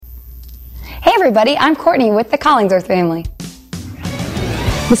Hey everybody, I'm Courtney with the Collingsworth family.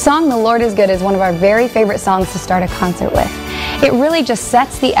 The song "The Lord is Good" is one of our very favorite songs to start a concert with. It really just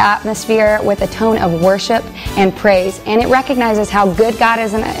sets the atmosphere with a tone of worship and praise, and it recognizes how good God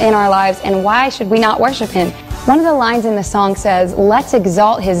is in our lives and why should we not worship Him. One of the lines in the song says, "Let's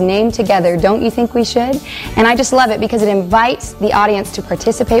exalt His name together, don't you think we should?" And I just love it because it invites the audience to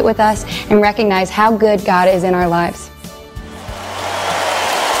participate with us and recognize how good God is in our lives.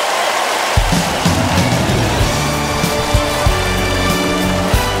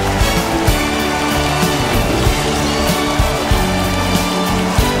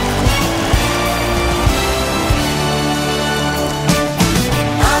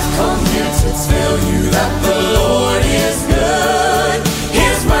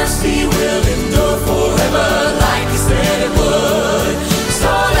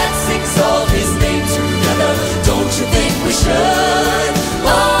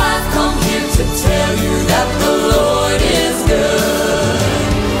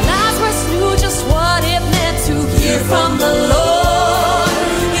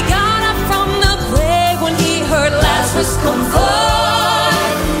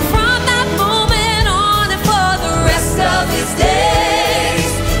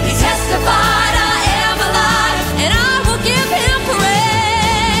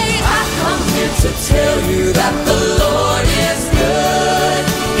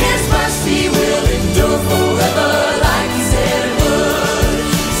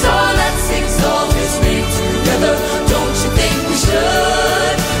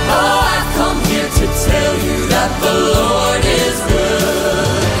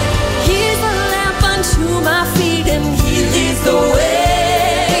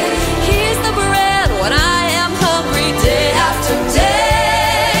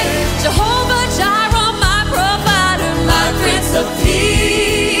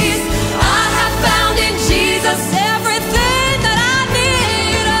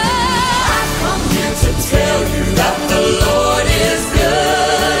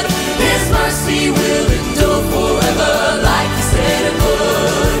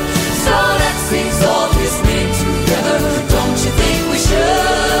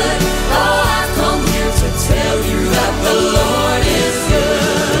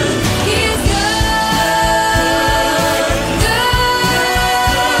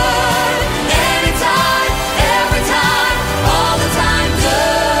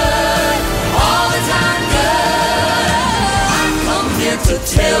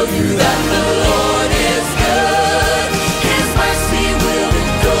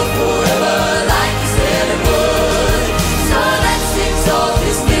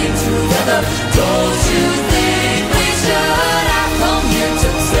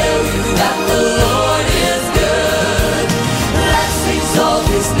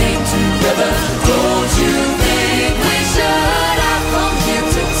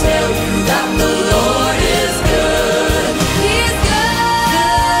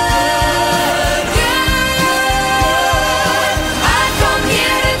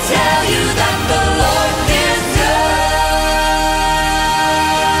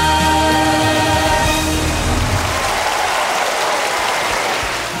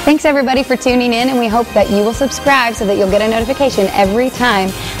 Thanks everybody for tuning in, and we hope that you will subscribe so that you'll get a notification every time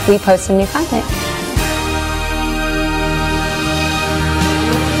we post some new content.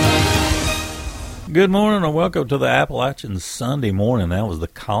 Good morning and welcome to the Appalachian Sunday morning. That was the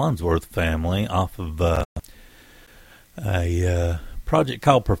Collingsworth family off of a project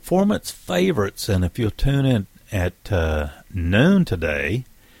called Performance Favorites. And if you'll tune in at noon today,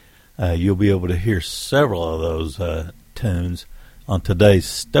 you'll be able to hear several of those tunes on today's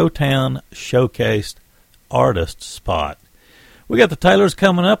Stowtown Showcased Artist Spot. We got the Taylors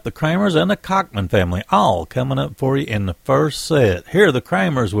coming up, the Kramers, and the Cockman family all coming up for you in the first set. Here are the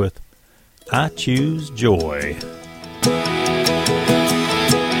Kramers with "I Choose Joy."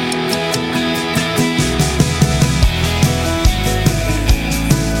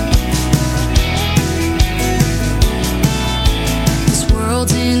 This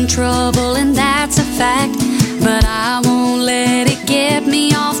world's in trouble and that's a fact, but I won't let it get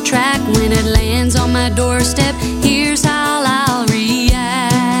me off track. When it lands on my doorstep, here's how I'll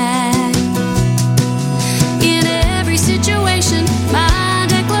react. In every situation, my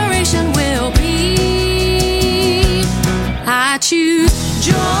declaration will be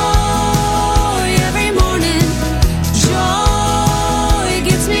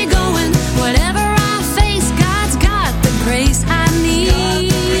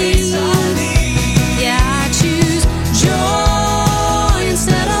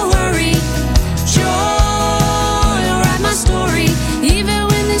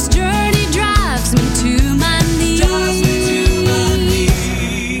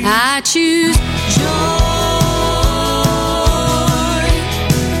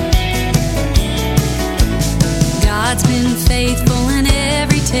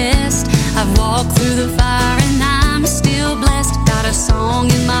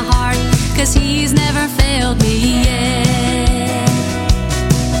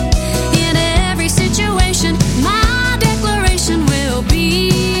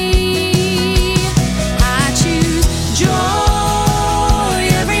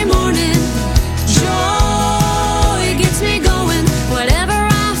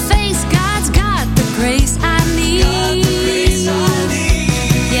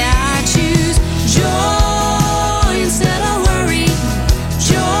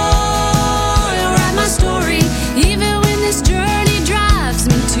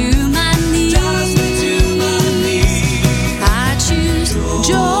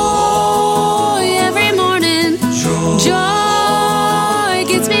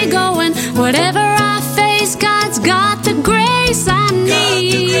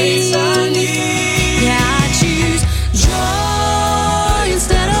grace I need. Yeah, I choose joy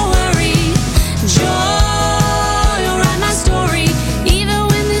instead of worry. Joy will write my story, even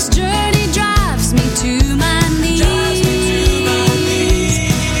when this journey drives me to my knees.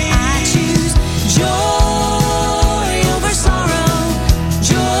 I choose joy over sorrow.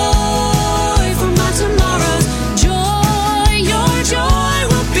 Joy for my tomorrows. Joy, your joy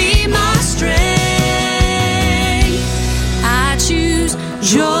will be my strength. I choose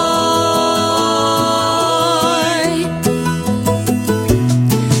joy.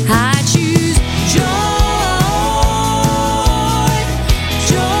 I choose joy.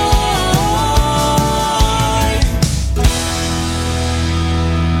 Joy.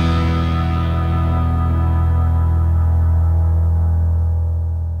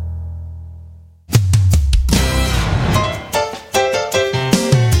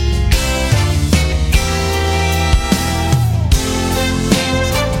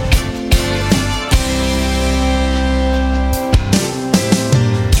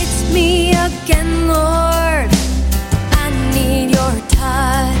 It's me again, Lord. I need your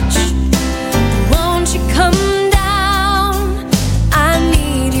touch. Won't you come down? I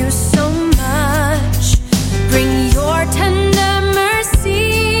need you so much. Bring your tender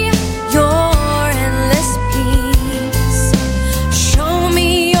mercy, your endless peace. Show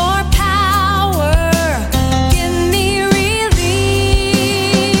me your power. Give me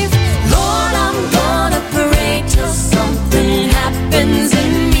relief. Lord, I'm gonna pray till something happens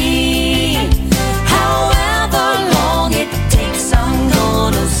in me. However long it takes, I'm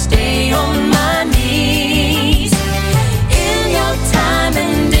gonna stay on my knees. In your time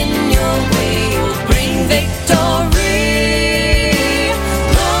and in your way, you'll bring victory.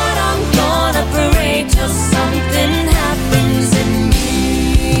 Lord, I'm gonna pray till something happens in me.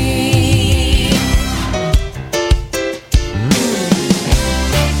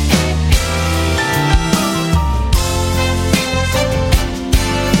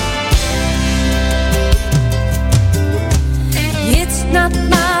 It's not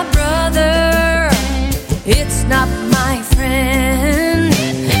my brother, it's not my friend.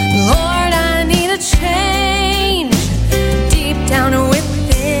 Lord, I need a change deep down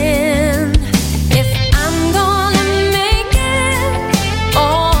within. If I'm gonna make it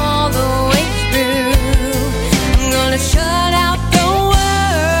all the way through, I'm gonna shut out the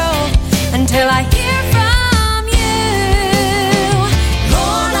world until I hear from you.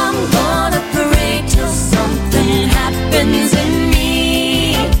 Lord, I'm gonna pray till something happens in me.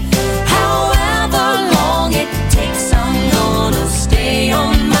 However long it takes, I'm gonna stay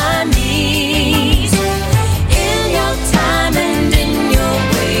on my knees. In your time and in your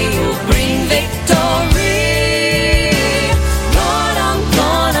way, you'll bring victory. Lord, I'm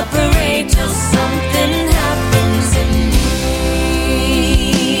gonna pray till something happens in me.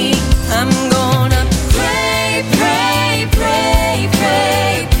 I'm gonna pray, pray, pray,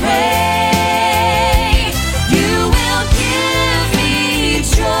 pray, pray. You will give me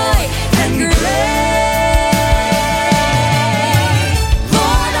joy and grace.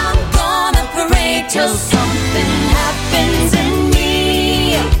 Lord, I'm gonna pray till something happens in me.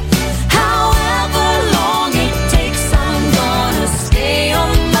 However long it takes, I'm gonna stay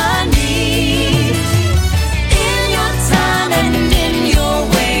on my knees. In your time and in your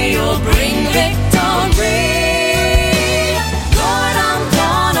way, you'll bring victory. Lord, I'm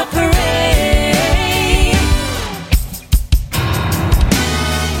gonna pray.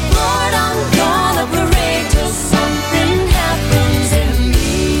 Lord, I'm gonna pray till something happens in me.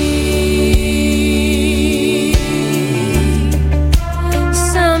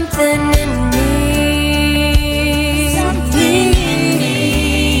 Something in me.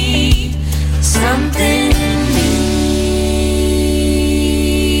 Something in me.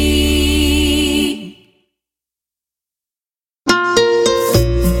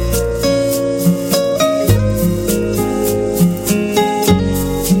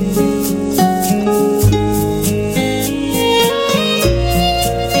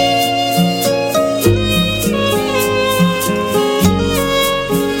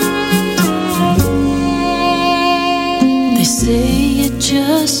 They say it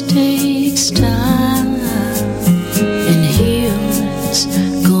just takes time, and healing's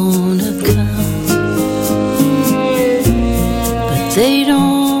gonna come. But they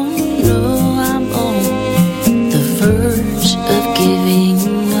don't know I'm on the verge of giving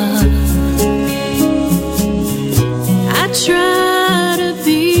up. I try to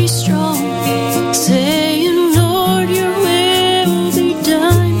be strong, saying, Lord, your will be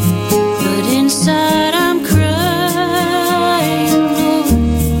done. But inside I'm crying,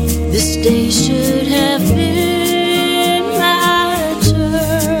 Lord,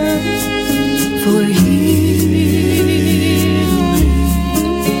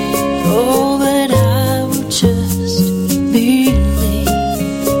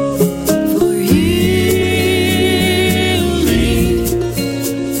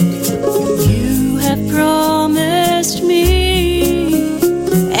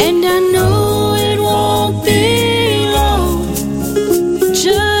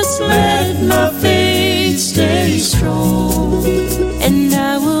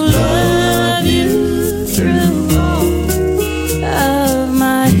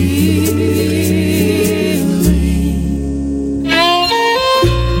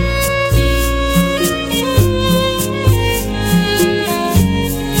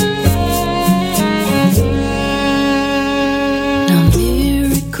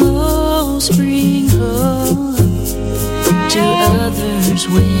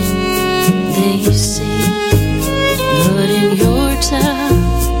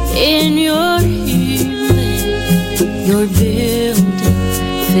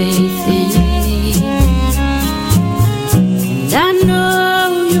 faith in me. And I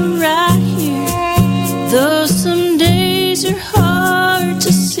know you're right here, though some days are hard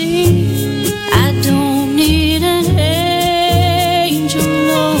to see. I don't need an angel,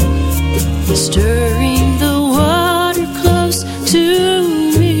 Lord, stirring the water close to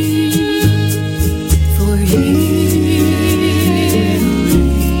me for healing.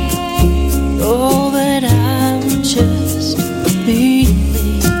 Oh, but I will just believe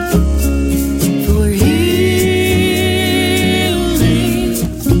for healing.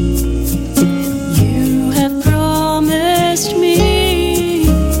 You have promised me,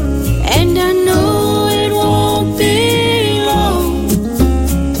 and I know it won't be long.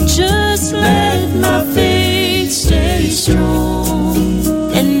 Just let my faith stay strong,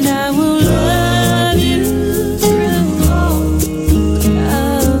 and I will love you through all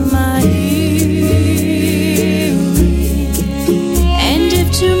of my healing. And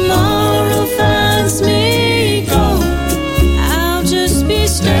if tomorrow finds me gone, I'll just be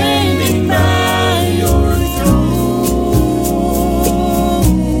standing by your throne,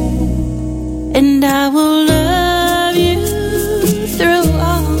 and I will love you through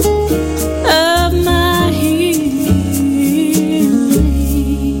all of my healing.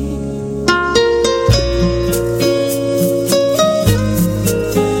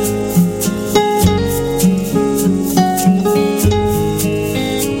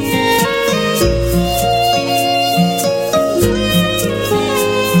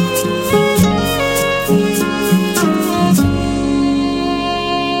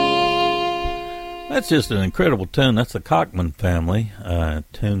 That's just an incredible tune. That's the Cockman Family, a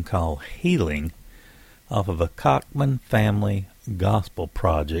tune called Healing, off of a Cockman Family Gospel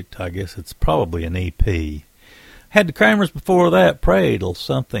Project. I guess it's probably an EP. Had the Kramers before that, Pray Till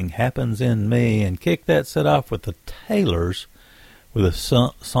Something Happens in Me, and kicked that set off with the Taylors with a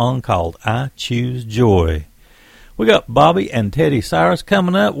song called I Choose Joy. We got Bobby and Teddy Cyrus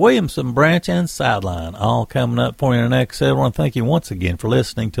coming up, Williamson Branch and Sideline, all coming up for you in the next set. I want to thank you once again for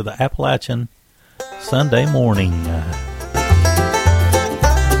listening to the Appalachian Sunday Morning. He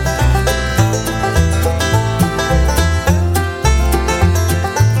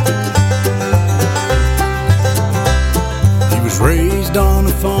was raised on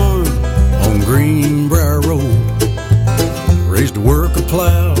a farm on Greenbrier Road, raised to work a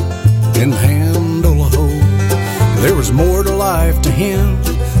plow and handle a hoe. There was more to life to him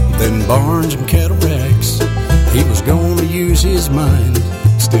than barns and cattle racks. He was gonna use his mind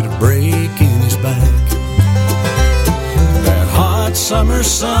instead of breaking his back. That hot summer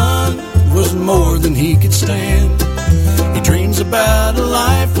sun was more than he could stand. He dreams about a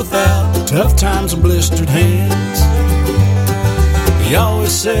life without tough times and blistered hands. He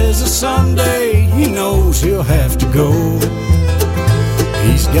always says that someday he knows he'll have to go.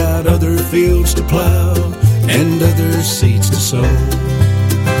 He's got other fields to plow and other seeds to sow.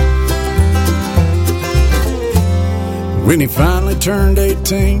 When he finally turned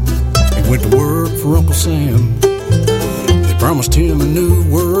 18, he went to work for Uncle Sam. They promised him a new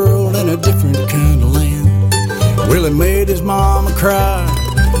world and a different kind of land. Well, it made his mama cry,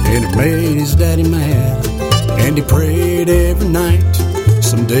 and it made his daddy mad. And he prayed every night,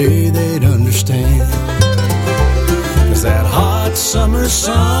 someday they'd understand. 'Cause that hot summer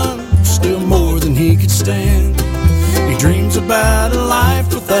sun was still more than he could stand. He dreams about a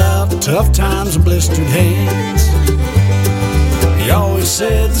life without tough times and blistered hands. He always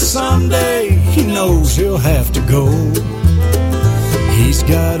said that someday he knows he'll have to go. He's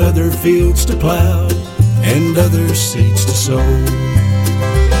got other fields to plow and other seeds to sow.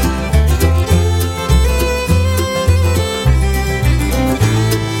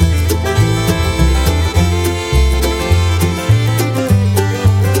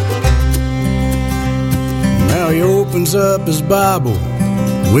 Now he opens up his Bible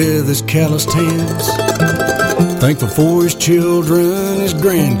with his calloused hands, thankful for his children, his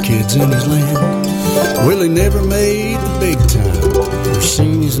grandkids, and his land. Well, he never made the big time or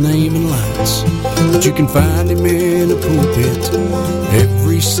seen his name in lights, but you can find him in a pulpit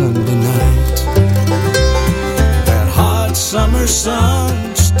every Sunday night. That hot summer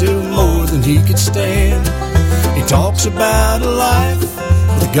sun, still more than he could stand. He talks about a life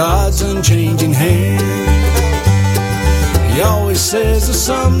with God's unchanging hand. He always says that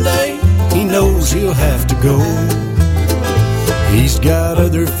someday he knows he'll have to go. He's got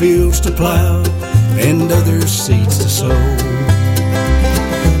other fields to plow and other seeds to sow.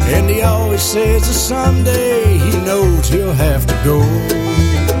 And he always says that someday he knows he'll have to go.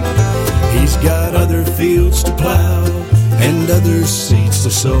 He's got other fields to plow and other seeds to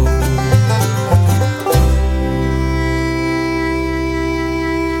sow.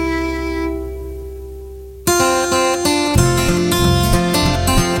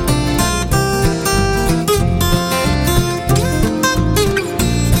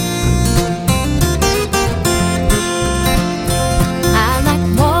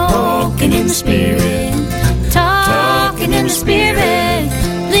 the Spirit, talking in the Spirit,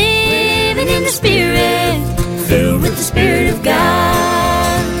 living in the Spirit, filled with the Spirit of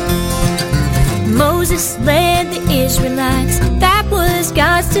God. Moses led the Israelites, that was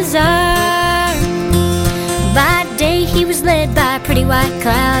God's desire. By day he was led by a pretty white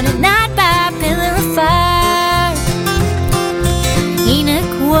cloud, at night by a pillar of fire.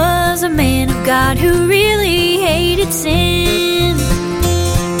 Enoch was a man of God who really hated sin,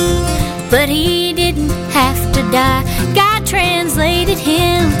 but he didn't have to die. God translated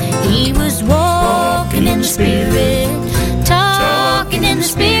him. He was walking in the Spirit, talking in the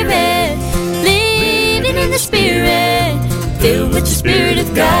Spirit, living in the Spirit, filled with the Spirit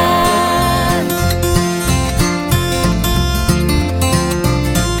of God.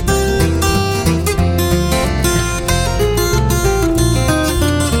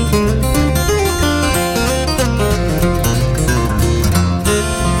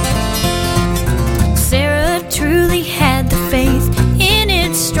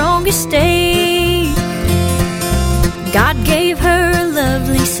 State. God gave her a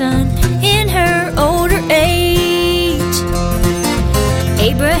lovely son in her older age.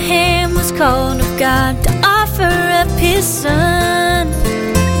 Abraham was called of God to offer up his son.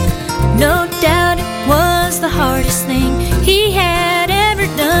 No doubt it was the hardest thing he had ever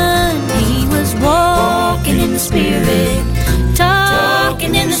done. He was walking in the Spirit,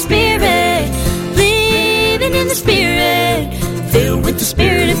 talking in the Spirit, living in the Spirit, filled with the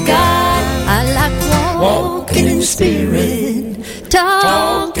Spirit of God. I like walking in the Spirit,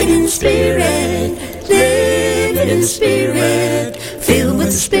 talking in the Spirit, living in the Spirit, filled with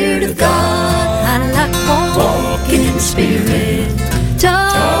the Spirit of God. I like walking in the Spirit,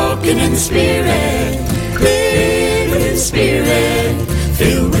 talking in the Spirit, living in the Spirit,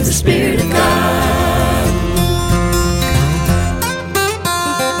 filled with the Spirit of God.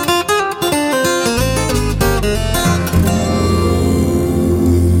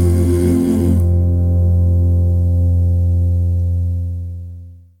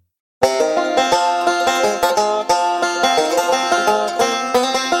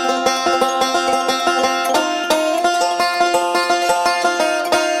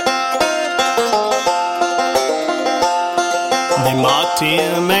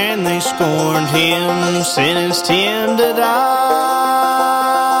 Him and they scorned him, sentenced him to die.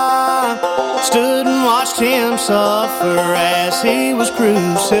 Stood and watched him suffer as he was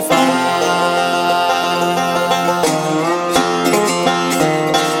crucified.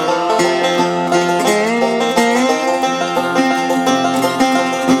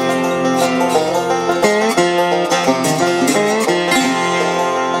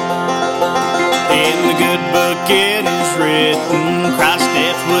 In the good book it is written, Christ's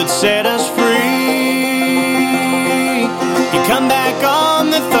death would set us free. He'd come back on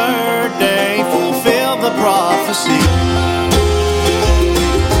the third day, fulfill the prophecy.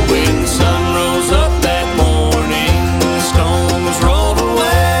 When the sun rose up that morning, the stone was rolled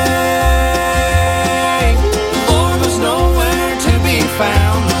away. The Lord was nowhere to be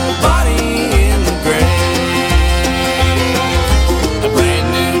found, no body in the grave. A brand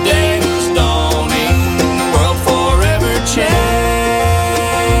new day was dawning, the world forever changed.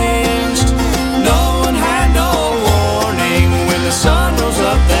 No one had no warning when the sun rose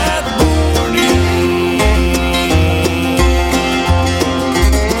up that morning.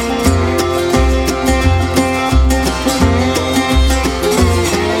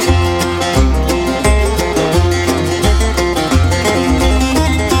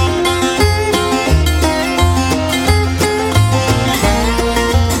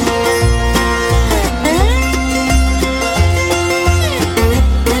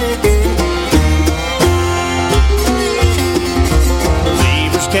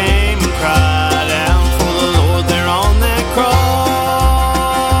 Believers came and cried out for the Lord there on that cross.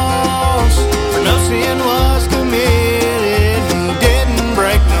 For no sin was committed, he didn't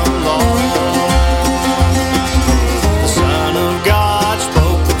break no law. The Son of God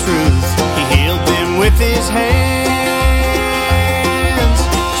spoke the truth, he healed them with his hands.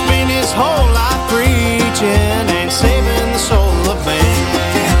 Spent his whole life preaching and saving the soul of man.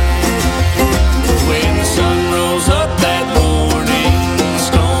 When the sun rose up that morning, the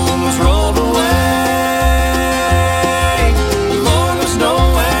stone was rolled away. The Lord was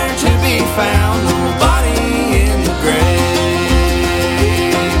nowhere to be found, nobody in the grave.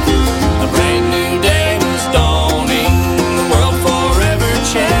 A brand new day was dawning, the world forever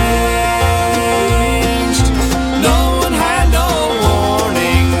changed.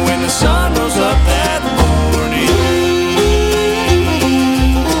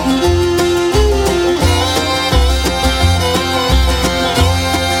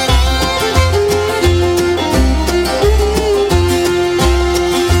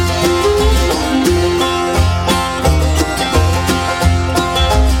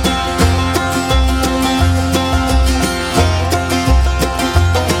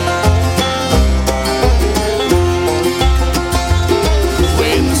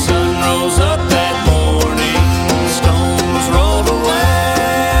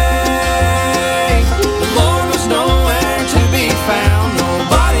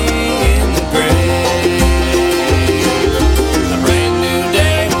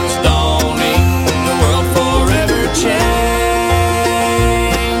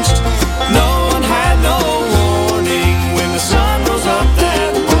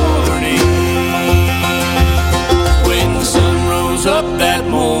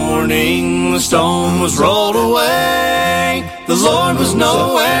 stone was rolled away. The Lord was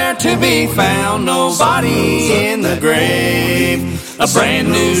nowhere to be found, nobody in the grave. A brand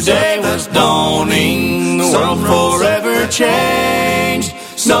new day was dawning, the world forever changed.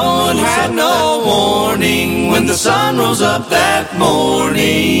 No one had no warning when the sun rose up that morning.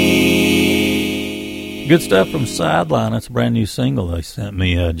 Good stuff from Sideline. That's a brand new single they sent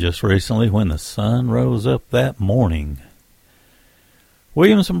me just recently, When the Sun Rose Up That Morning.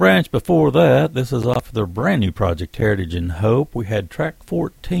 Williamson Branch before that. This is off of their brand new project, Heritage and Hope. We had track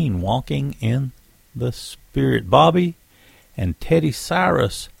 14, Walking in the Spirit. Bobby and Teddy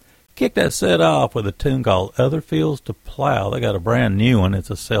Cyrus kicked that set off with a tune called Other Fields to Plow. They got a brand new one. It's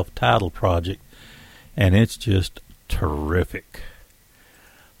a self-titled project, and it's just terrific.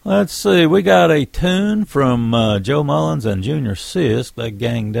 Let's see. We got a tune from Joe Mullins and Junior Sisk. They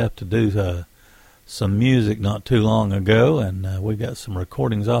ganged up to do some music not too long ago, and we got some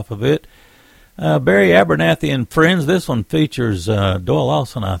recordings off of it. Barry Abernathy and Friends. This one features Doyle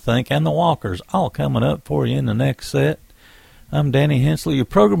Lawson, I think, and the Walkers, all coming up for you in the next set. I'm Danny Hensley, your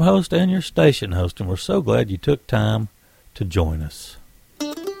program host and your station host, and we're so glad you took time to join us.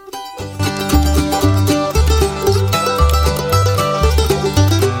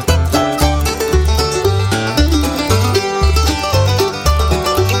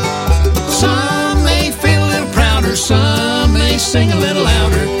 Some may feel a little prouder, some may sing a little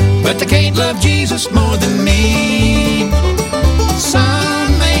louder, but they can't love Jesus more than me.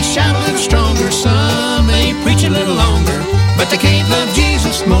 Some may shout a little stronger, some may preach a little longer, but they can't love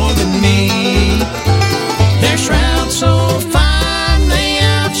Jesus more than me. Their shroud so fine, they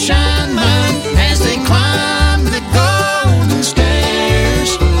outshine mine as they climb the golden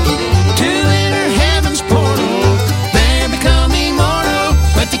stairs to enter heaven's portal. They become immortal,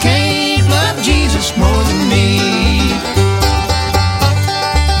 but they can't love Jesus more than me.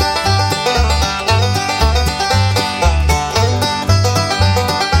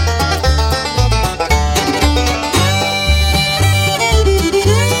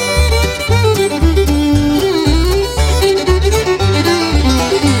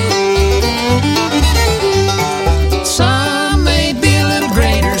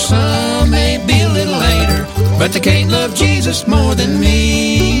 But they can't love Jesus more than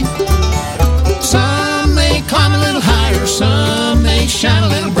me. Some may climb a little higher, some may shine a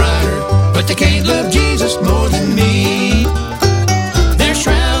little brighter, but they can't love Jesus more than me. Their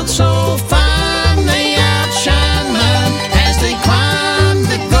shrouds so fine, they outshine mine as they climb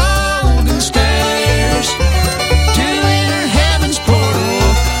the golden stairs to enter heaven's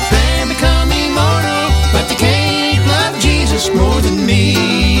portal. They become immortal, but they can't love Jesus more than me.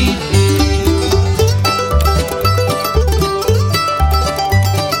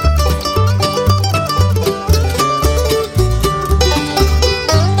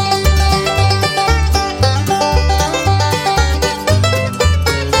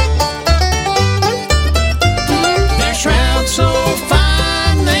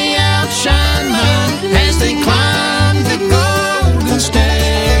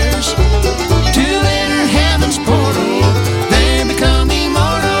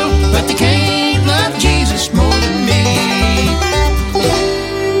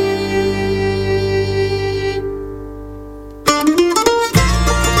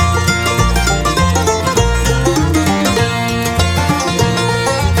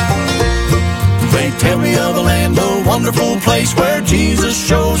 Place where Jesus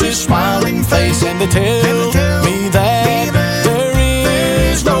shows his smiling face, and they tell me that there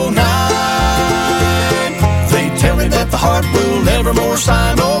is no night. They tell me that the heart will never more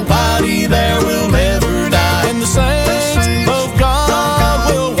sigh, nobody there will ever die, and the saints of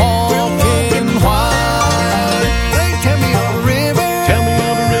God will walk in white. They tell me of a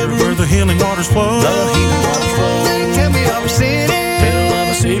river where the healing waters flow. They tell me of a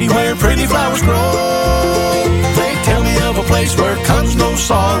city where pretty flowers grow. A place where comes no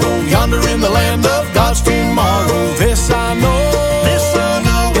sorrow, yonder in the land of God's tomorrow. This I know,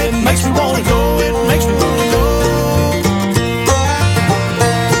 it makes me wanna go, it makes me wanna go.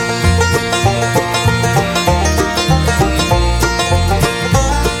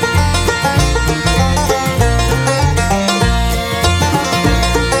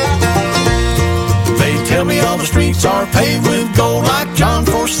 They tell me all the streets are paved with gold, like John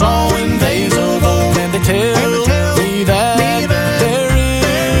foresaw in days of old, and they tell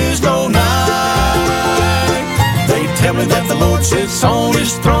that the Lord sits on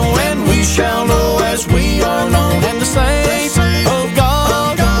his throne, and we shall know as we are known, and the saints of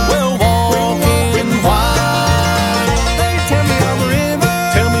God will walk in white. They tell me of a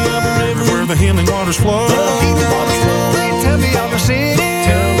river where the healing waters flow. They tell me of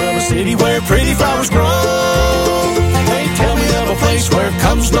a city where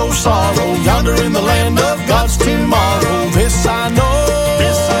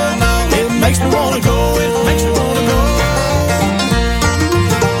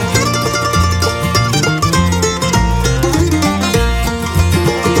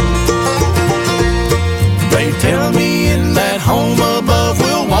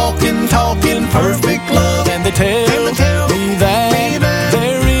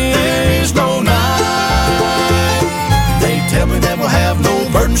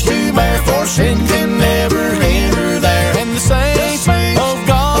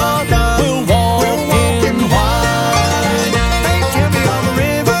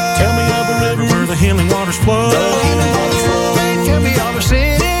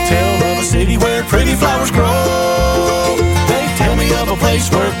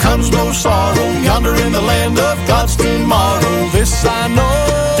place where comes no sorrow, yonder in the land of God's tomorrow. This I know,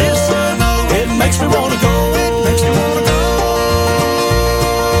 it makes me wanna go, it makes me wanna go.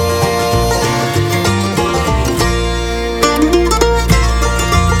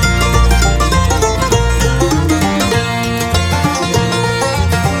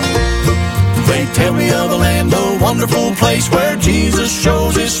 They tell me of a land, a wonderful place where Jesus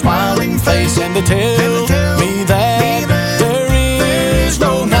shows his smiling face, and they tell me that there is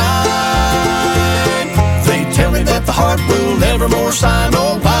no night. They tell me that the heart will nevermore sigh,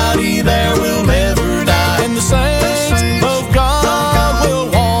 nobody there will ever die, and the saints of God will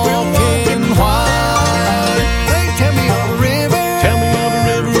walk in white. They tell me of a river,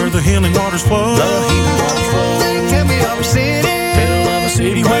 where the healing waters flow. They tell me of a city,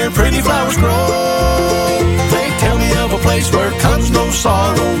 City where pretty flowers grow. They tell me of a place where comes no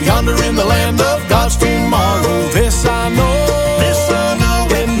sorrow, yonder in the land of God's tomorrow. This I know,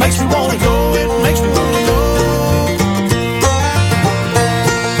 it makes me wanna go, it makes me wanna go.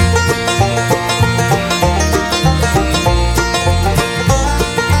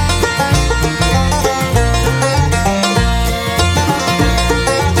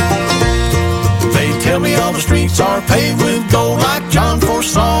 They tell me all the streets are paved with gold, like John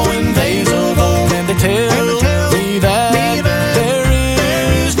foresaw in days of old, and they tell me that there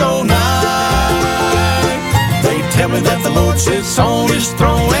is no night. They tell me that the Lord sits on his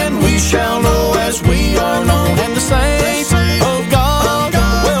throne, and we shall know as we are known, and the saints of God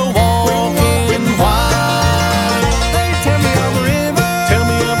will walk in white. they tell me of a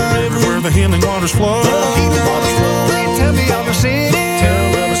river, where the healing waters flow. they tell me of a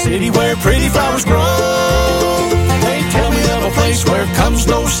City where pretty flowers grow. They tell me of a place where comes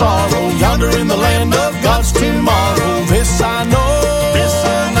no sorrow, yonder in the land of God's tomorrow. This I know,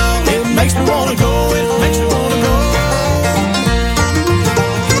 it makes me wanna go, it makes me wanna go.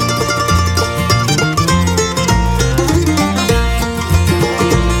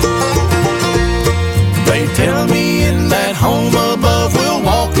 They tell me in that home above we'll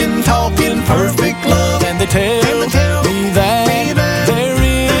walk and talk in perfect love, and they tell me that there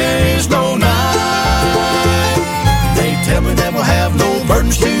is no night. They tell me that we'll have no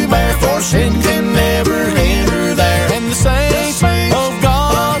burdens to bear, for sin can never enter there, and the saints of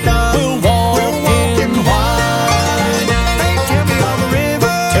God will walk in white. They tell me of a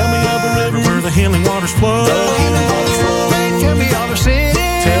river, where the healing waters flow. they tell me of a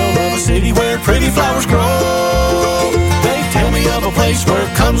City where pretty flowers grow. They tell me of a place where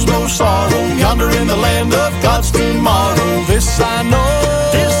comes no sorrow, yonder in the land of God's tomorrow. This I know,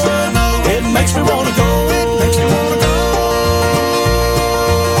 it makes me wanna go, it makes me wanna go.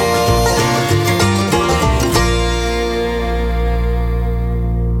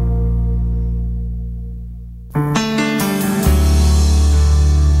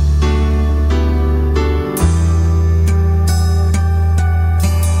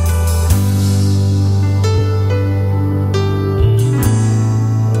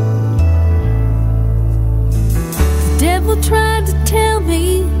 Devil tried to tell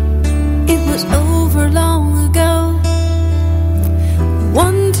me it was over long ago.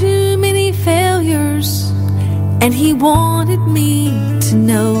 One too many failures, and he wanted me to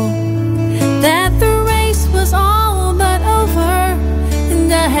know that the race was all but over,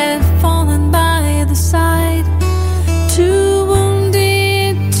 and I had fallen by the side, too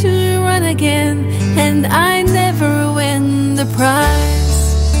wounded to run again, and I never win the prize.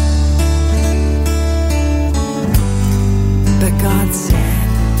 But God said,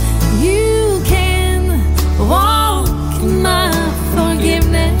 you can walk in my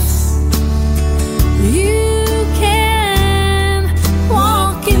forgiveness. You can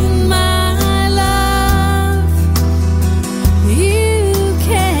walk in my love. You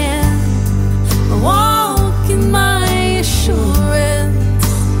can walk in my assurance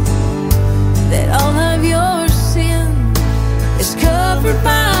that all of your sin is covered.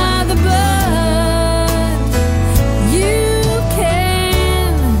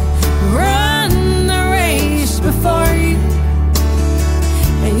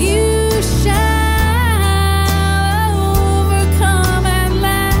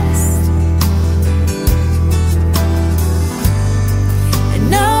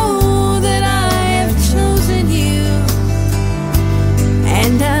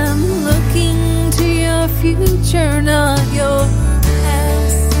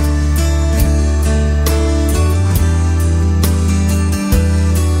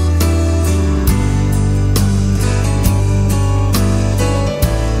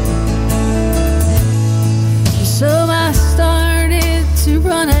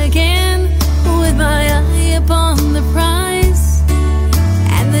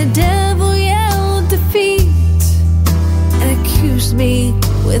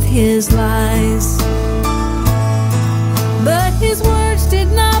 with his lies. But his words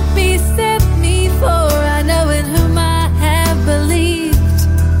did not beset me, for I know in whom I have believed.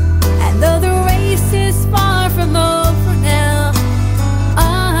 And though the race is far from over now,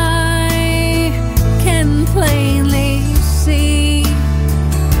 I can plainly see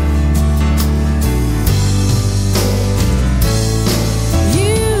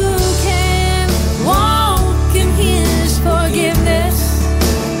you can walk in his forgiveness.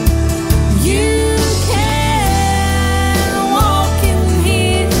 You can walk in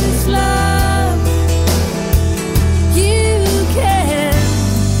his love. You can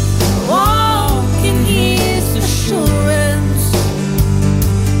walk in his assurance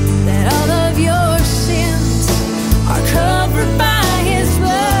that all of your sins are covered by his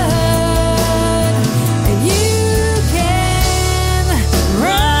blood. And you can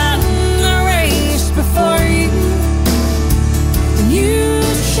run the race before you, and you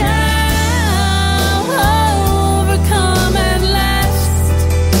shall overcome at last.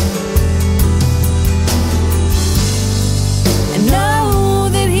 And know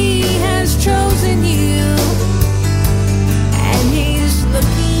that he has chosen you, and he's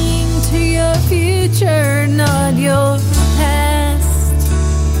looking to your future, not your past.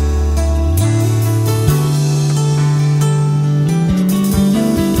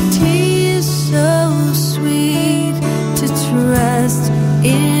 'Tis so sweet to trust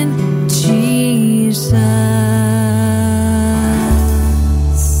in Jesus.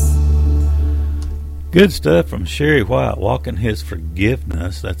 Good stuff from Sherry White, Walking His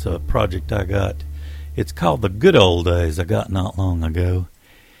Forgiveness. That's a project I got. It's called The Good Old Days, I got not long ago.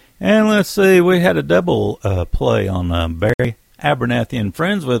 And let's see, we had a double play on Barry Abernathy and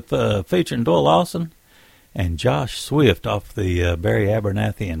Friends with featuring Doyle Lawson and Josh Swift off the Barry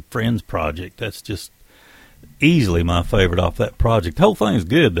Abernathy and Friends project. That's just easily my favorite off that project. The whole thing's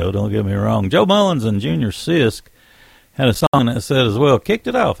good, though, don't get me wrong. Joe Mullins and Junior Sisk had a song that said as well, kicked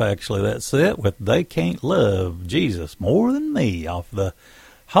it off, actually, that set with They Can't Love Jesus More Than Me off the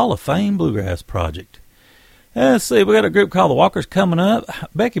Hall of Fame Bluegrass project. Let's see, we got a group called The Walkers coming up.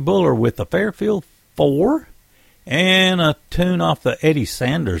 Becky Buller with the Fairfield 4 and a tune off the Eddie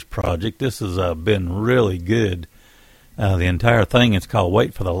Sanders project. This has been really good. The entire thing is called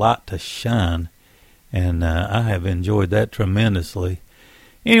Wait for the Light to Shine, and I have enjoyed that tremendously.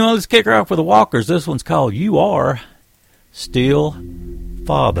 Anyway, let's kick her off with The Walkers. This one's called You Are Still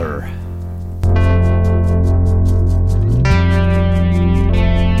Father.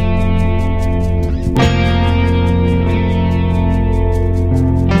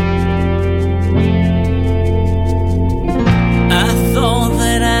 I thought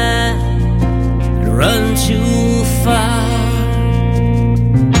that I'd run too far,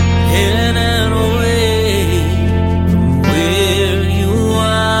 heading away from where you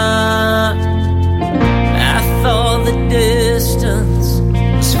are. I thought the distance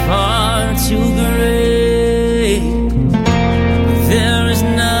was far too great, but there is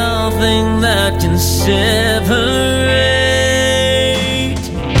nothing that can separate.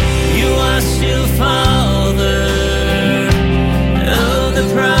 You are still Father of the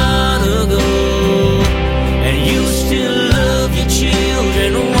prodigal, and you still love your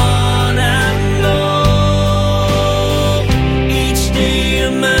children one and all. Each day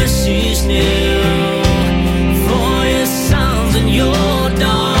your mercy's new for your sons and your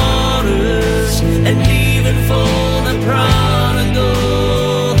daughters, and even for the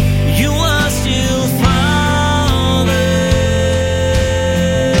prodigal, you are still Father.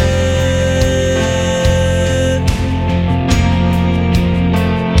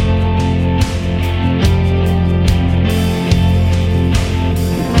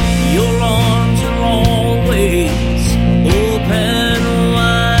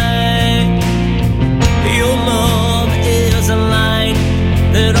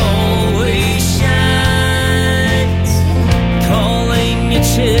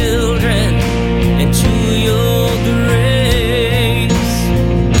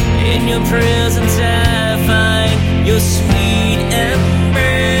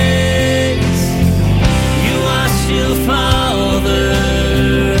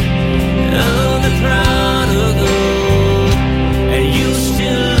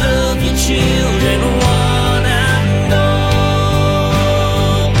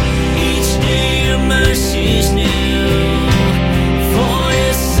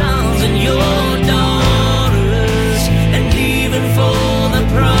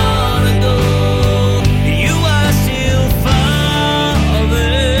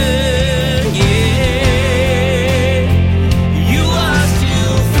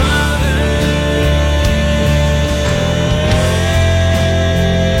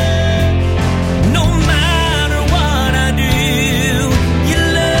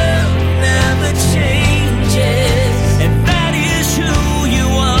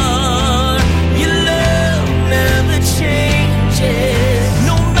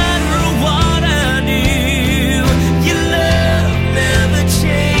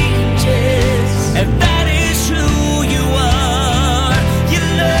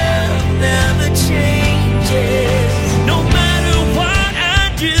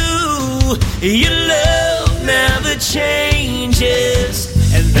 Your love never changes,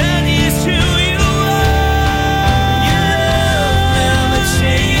 and that is who you are. Your love never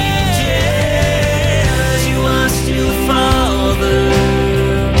changes. You are still Father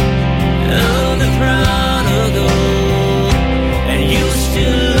of the prodigal, and you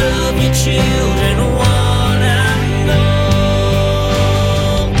still love your children. One and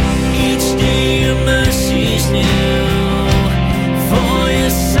all. Each day your mercy is new for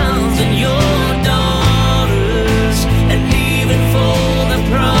your sons and your daughters, and even for the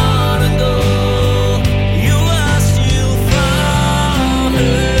prodigal, you are still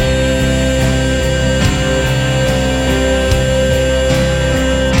Father.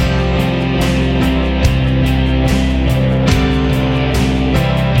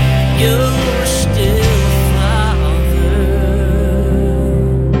 You're still Father.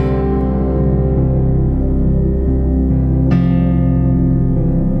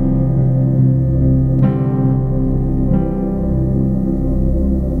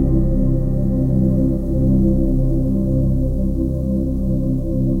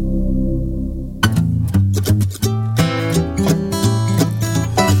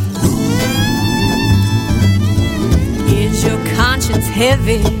 Is your conscience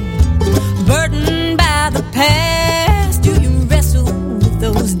heavy, burdened by the past? Do you wrestle with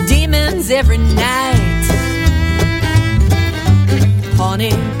those demons every night?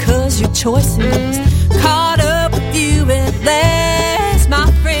 Haunted 'cause your choices caught up with you at last. My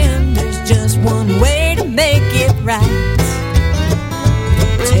friend, there's just one way to make it right.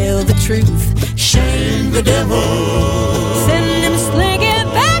 Tell the truth, shame the devil, send him slinging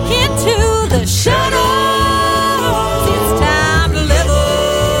back into the shadows. It's time to level.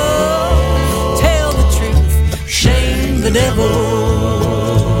 Tell the truth, shame the devil.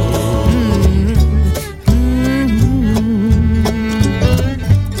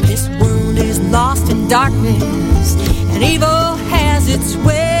 This world is lost in darkness, and evil has its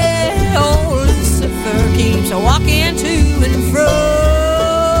way. Oh, Lucifer keeps walking to and fro.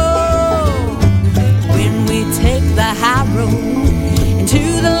 When we take the high road into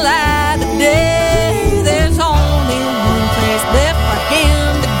the light of day, there's only one place left for him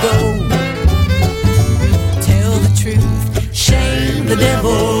to go. Tell the truth, shame the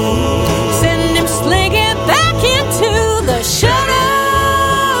devil, send him slinging back into the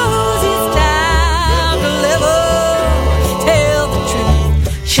shadows. It's time to level. Tell the truth,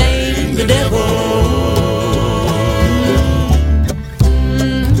 shame the devil.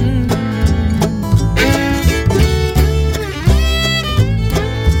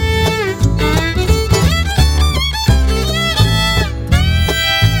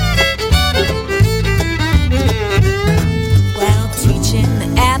 While teaching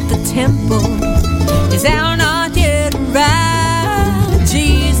at the temple, his hour not yet arrived,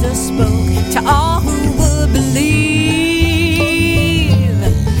 Jesus spoke to all who would believe.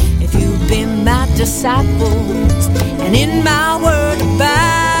 If you've been my disciples and in my word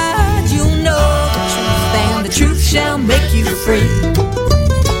abide, you'll know the truth, and the truth shall make you free.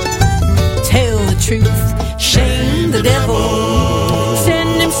 Tell the truth, shame the devil, send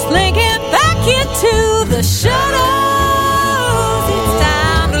him slinging back into the shadows. It's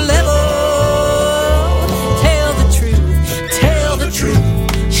time to level. Tell the truth,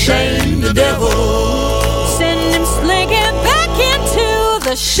 shame the devil, send him slinging back into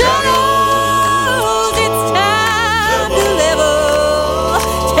the shadows. It's time to level.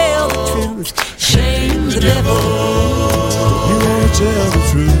 Tell the truth, shame the devil. You wanna tell the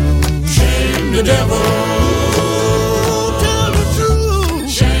truth, Shame the devil. tell the truth.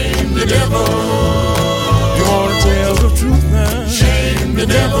 Shame the devil. You wanna tell the truth now. Shame the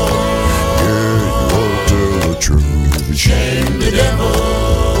devil. Yeah, you wanna tell the truth. Shame the devil.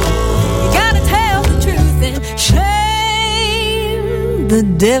 You gotta tell the truth and shame the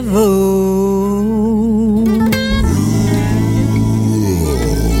devil.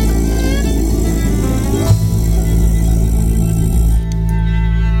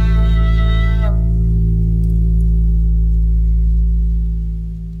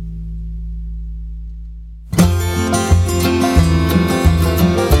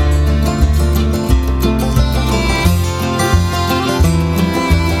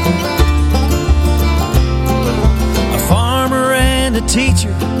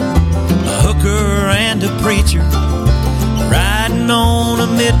 Teacher, a hooker and a preacher, riding on a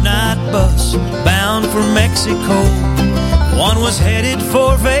midnight bus bound for Mexico. One was headed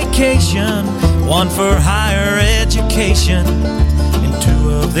for vacation, one for higher education, and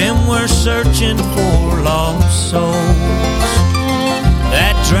two of them were searching for lost souls.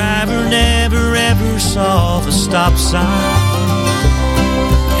 That driver never ever saw the stop sign,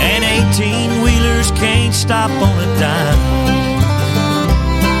 and 18 stop on a dime.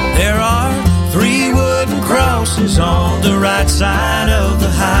 There are 3 wooden crosses on the right side of the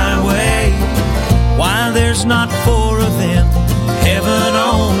highway. Why there's not 4 of them, heaven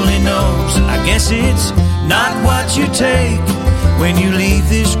only knows. I guess it's not what you take when you leave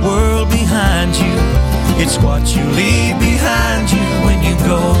this world behind you. It's what you leave behind you when you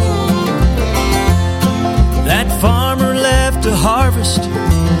go. That farmer left a harvest,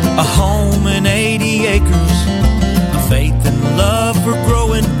 a home and 80 acres, a faith and love for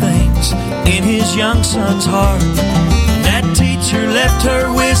growing things in his young son's heart. That teacher left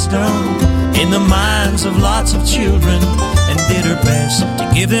her wisdom in the minds of lots of children and did her best to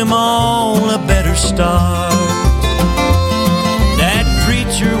give them all a better start. That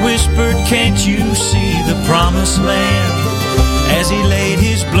preacher whispered, "Can't you see the promised land?" as he laid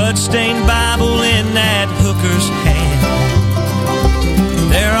his blood-stained Bible in that hooker's hand.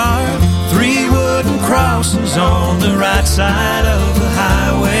 There are 3 wooden crosses on the right side of the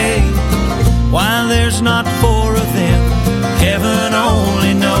highway. Why there's not 4 of them, heaven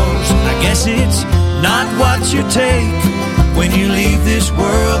only knows. I guess it's not what you take when you leave this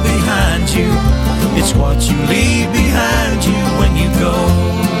world behind you. It's what you leave behind you when you go.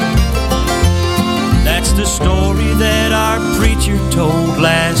 That's the story that our preacher told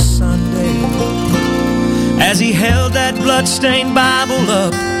last Sunday as he held that bloodstained Bible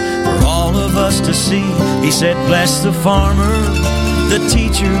up for all of us to see. He said, "Bless the farmer, the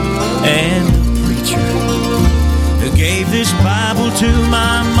teacher, and the preacher who gave this Bible to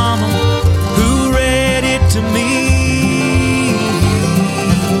my mama, who read it to me."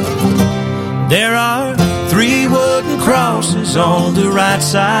 There are 3 wooden crosses on the right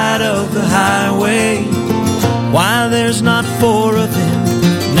side of the highway. Why there's not 4 of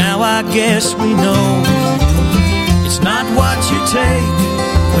them, now I guess we know. It's not what you take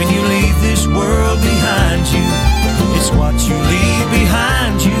when you leave this world behind you. It's what you leave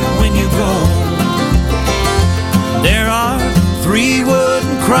behind you when you go. There are 3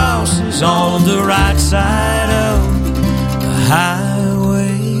 wooden crosses on the right side of the highway.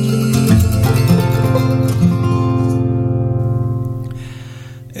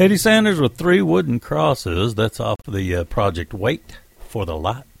 Eddie Sanders with 3 wooden crosses. That's off the project Wait for the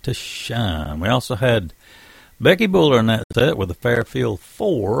Light to Shine. We also had Becky Buller in that set with the Fairfield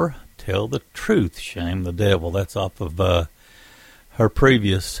 4, Tell the Truth, Shame the Devil. That's off of her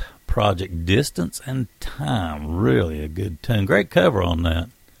previous project, Distance and Time. Really a good tune. Great cover on that.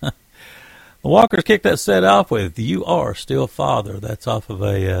 The Walkers kicked that set off with You Are Still Father. That's off of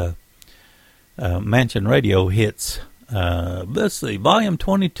a Mansion Radio Hits. Let's see, Volume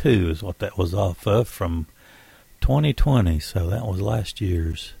 22 is what that was off of from 2020, so that was last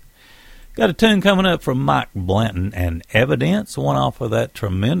year's. Got a tune coming up from Mike Blanton and Evidence, one off of that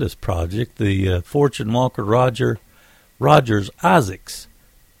tremendous project, the Fortune Walker Rogers Isaacs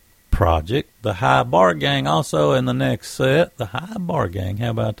project. The High Bar Gang also in the next set. The High Bar Gang, how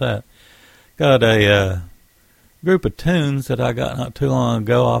about that? Got a group of tunes that I got not too long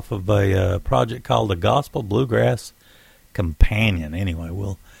ago off of a project called the Gospel Bluegrass Companion. Anyway,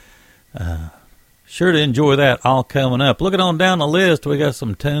 we'll sure to enjoy that all coming up. Looking on down the list, we got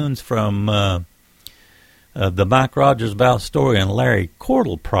some tunes from the Mike Rogers Val Story and Larry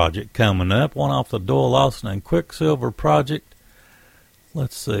Cordell project coming up. One off the Doyle Lawson and Quicksilver project.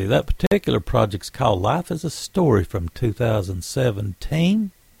 Let's see, that particular project's called Life is a Story from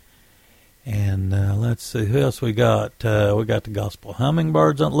 2017. And let's see, who else we got? We got the Gospel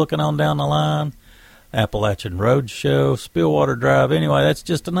Hummingbirds looking on down the line. Appalachian Road Show, Spillwater Drive. Anyway, that's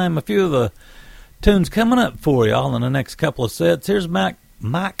just to name a few of the tunes coming up for y'all in the next couple of sets. Here's Mike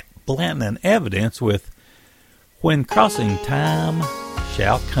Blanton and Evidence with When Crossing Time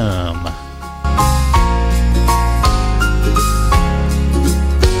Shall Come.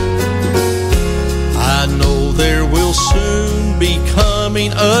 I know there will soon be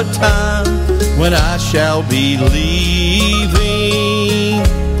coming a time when I shall be leaving.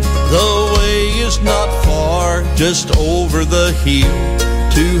 The way is not far, just over the hill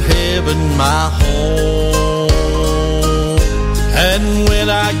to heaven, my home. And when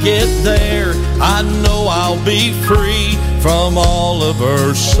I get there, I know I'll be free from all of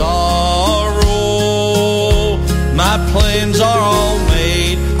her sorrow. My plans are all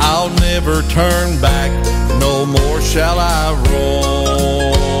made, I'll never turn back, no more shall I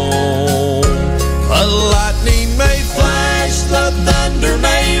roam. A lightning may flash, the thunder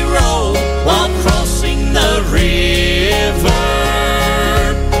may roll while crossing the river.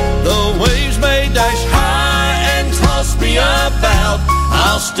 The waves may dash high and toss me about,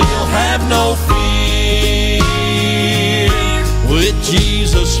 I'll still have no fear. With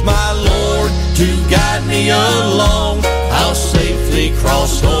Jesus my Lord to guide me along, I'll safely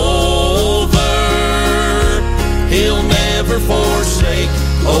cross over. He'll never forsake,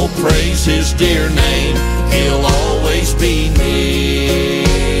 oh praise His dear name, He'll always be near.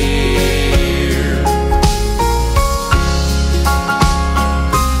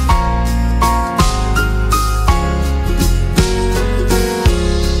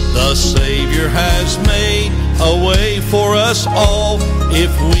 The Savior has made a way for us all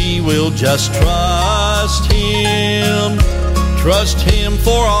if we will just trust Him. Trust Him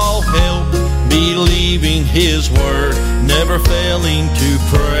for all help, believing His word, never failing to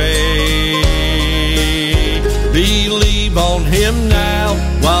pray. Believe on Him now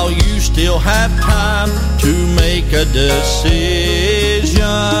while you still have time to make a decision.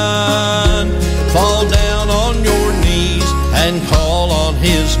 Fall down on your knees and call on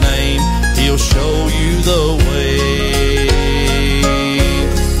His name, He'll show you the way.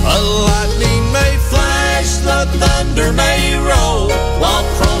 A lightning may flash, the thunder may roll while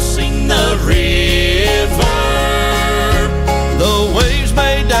crossing the river. The waves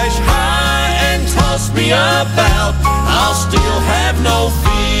may dash high and toss me about, I'll still have no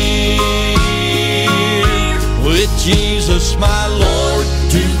fear. With Jesus my Lord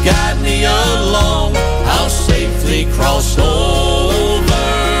to guide me along, I'll safely cross over.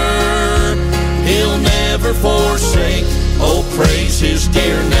 He'll never forsake, oh praise His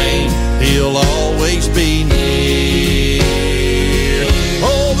dear name, He'll always be near.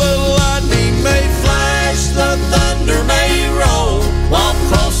 Oh, the lightning may flash, the thunder may roll while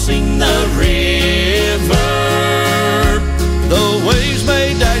crossing the river. The waves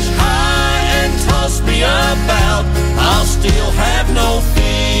may dash high and toss me about, I'll still have no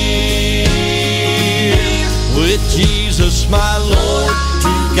fear. With Jesus my Lord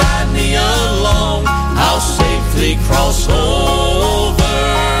to guide me along, I'll safely cross over.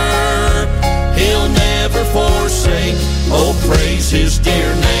 He'll never forsake, oh praise His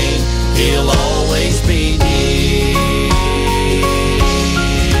dear name, He'll always be near.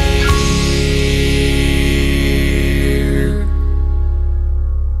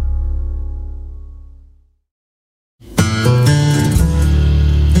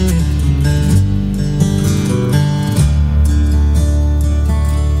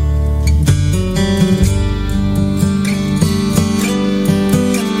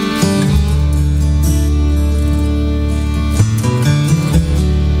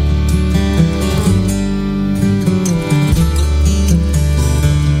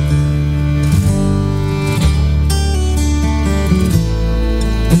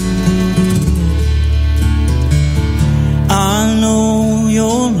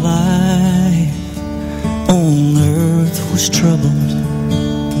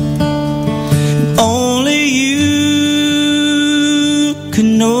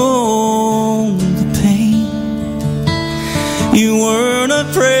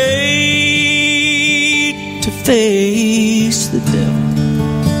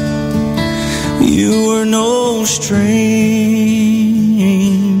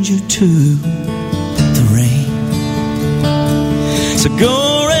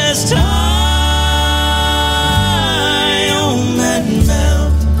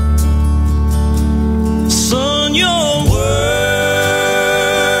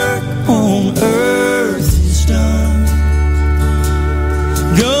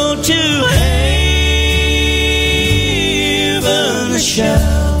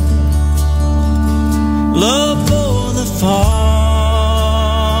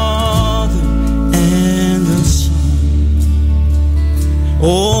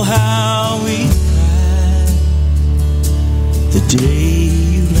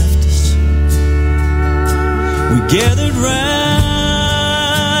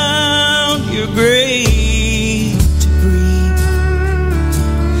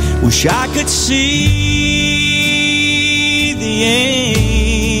 Wish I could see the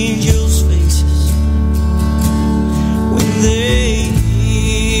angels' faces when they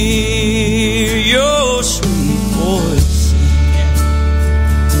hear your sweet voice.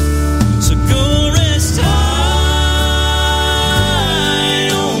 So go rest high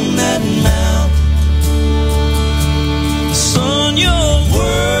on that mountain, son, your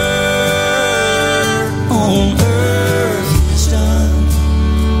work on earth is done.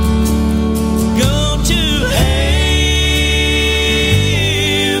 Go to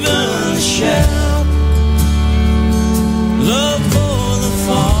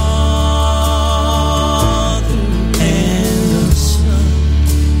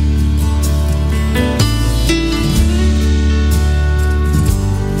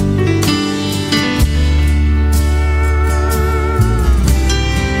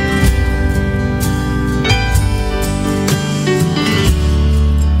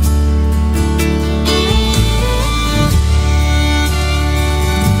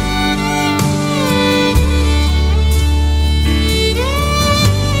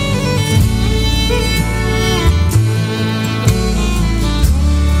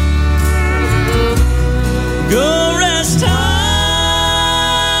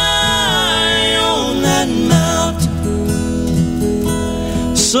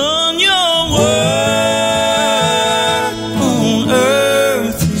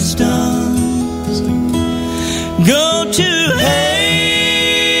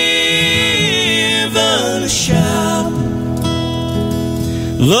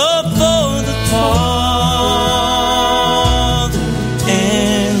love for the Father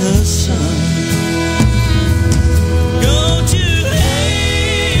and the Son. Go to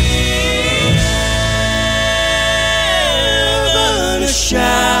heaven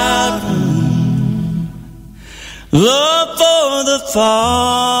shouting, love for the Father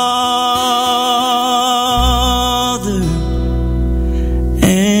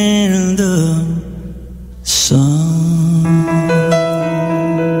and the Son.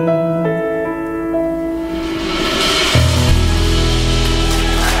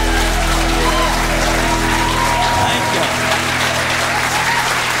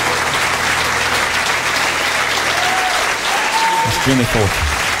 Jimmy Fortune.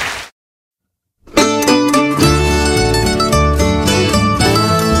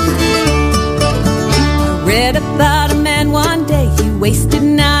 I read about a man one day, he wasted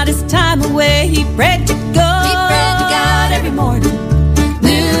not his time away. He prayed to God, every morning,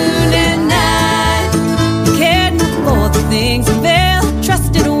 noon and night. He cared not for the things of veil,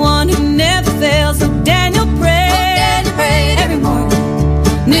 trusted one who never fails. So Daniel prayed, every morning,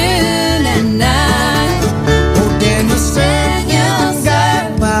 noon and night. Oh, Daniel said,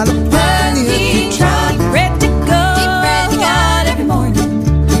 God, by the pioneer he tried. He prayed to God, every morning,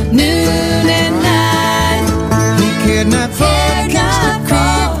 noon and night. He cared not for the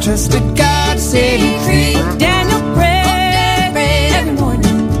creed, trusted God, set him free. Daniel prayed, every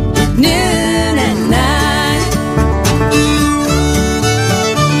morning, noon and night.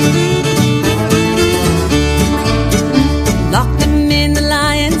 Locked him in the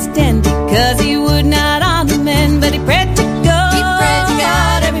lion's den because he would not honor men, but he prayed to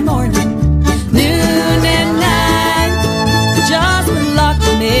God, every morning, noon and night. The jaws were locked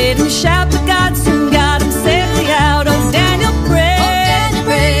and made him shout, but God soon got him safely out. Oh, Daniel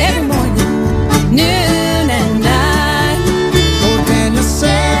prayed, every morning, noon and night. Oh, Daniel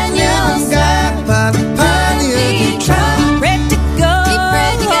said, God, by the pioneer he tried. He prayed to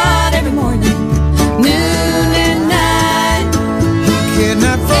God, every morning, noon and night. He cared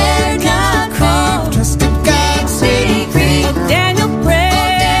not for the creed, trusted God, set him free. Oh, Daniel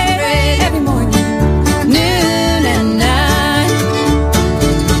prayed, every morning, noon and night.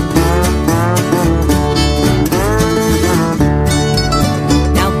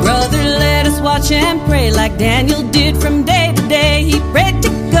 Now, brother, let us watch and pray like Daniel did from day to day. He prayed to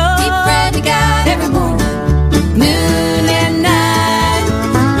God, every morning, noon and night.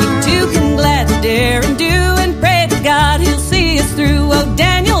 We too can gladly dare and do and pray to God he'll see us through. Oh,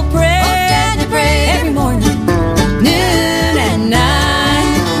 Daniel prayed, every morning, noon and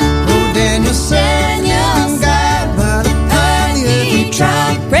night. Oh, Daniel said, God, by the pioneer he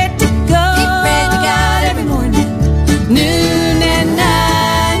tried. He prayed to God, every morning, noon and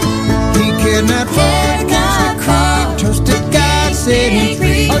night. He cared not for the creed, trusted God, set him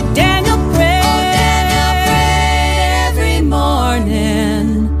free. Oh, Daniel prayed, every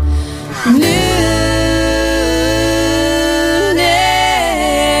morning, noon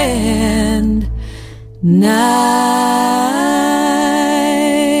and night.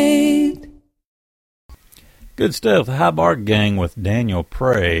 Good stuff. The High Bar Gang with Daniel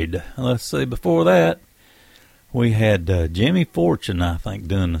Prayed. Let's see, before that, we had Jimmy Fortune, I think,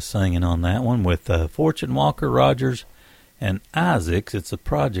 doing the singing on that one with Fortune, Walker, Rogers, and Isaacs. It's a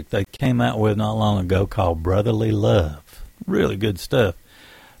project they came out with not long ago called Brotherly Love. Really good stuff.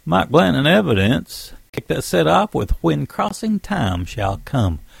 Mike Bland and Evidence kicked that set off with When Crossing Time Shall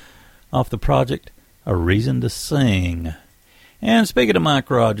Come, off the project A Reason to Sing. And speaking of Mike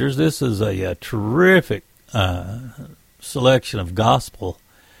Rogers, this is a terrific selection of gospel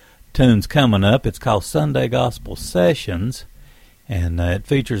tunes coming up. It's called Sunday Gospel Sessions, and it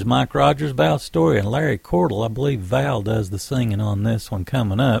features Mike Rogers, Val Story, and Larry Cordell. I believe Val does the singing on this one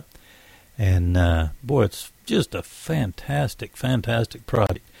coming up. And, boy, it's just a fantastic, fantastic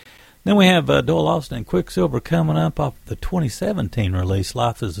project. Then we have Doyle Austin and Quicksilver coming up off the 2017 release,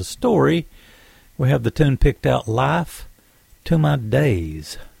 Life is a Story. We have the tune picked out, Life to My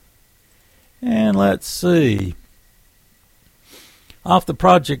Days. And let's see. Off the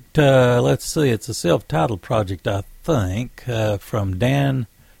project, let's see, it's a self-titled project, I think, from Dan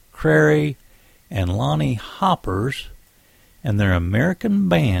Crary and Lonnie Hoppers and their American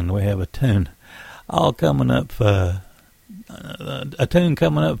band. We have a tune all coming up, a tune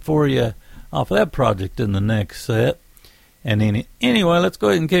coming up for you off of that project in the next set. And anyway, let's go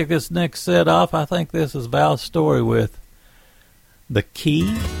ahead and kick this next set off. I think this is Val's Story with The Key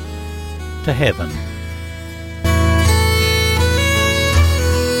to Heaven.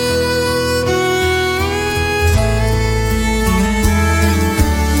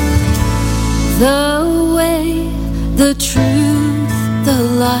 The way, the truth, the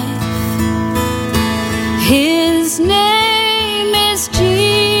life. His name is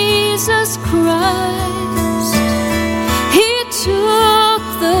Jesus Christ. He took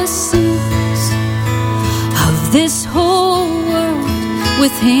the sins of this whole world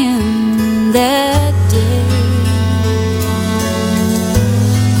with him that day.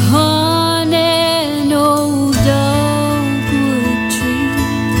 On an old dogwood tree,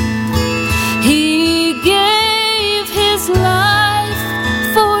 he gave his life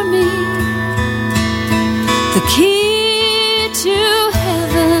for me. The key to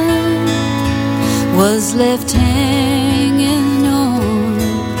heaven was left hanging on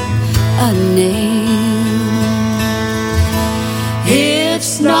a nail.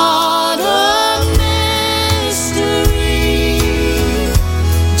 It's not a mystery,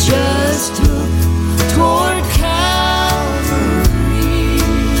 just look toward Calvary.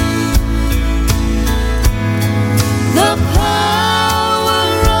 The power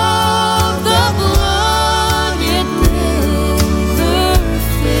of the blood, it never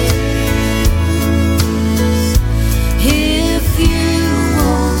fails. If you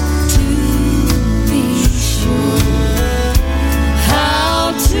want to be sure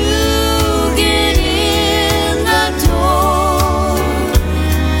how to get in the door,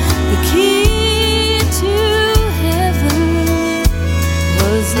 the key to heaven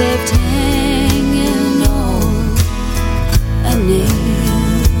was left hanging on a nail.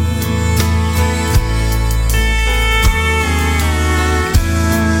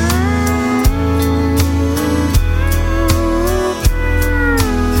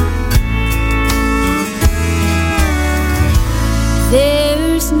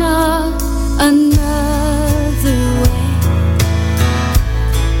 There's not another way.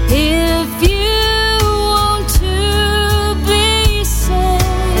 If you want to be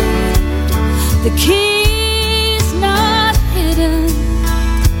saved, the key's not hidden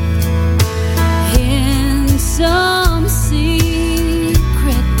in some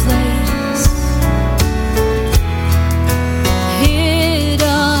secret place. It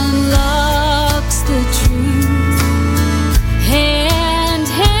unlocks the truth and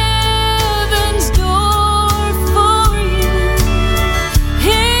heaven's door for you.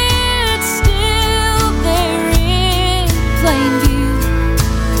 It's still there in plain view,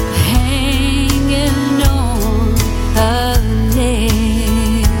 hanging on a nail.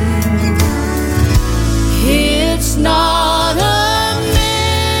 It's not a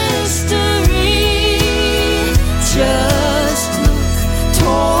mystery, just look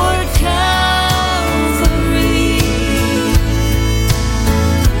toward Calvary.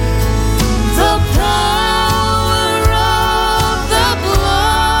 The power of the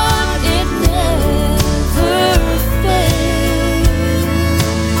blood, it never fails.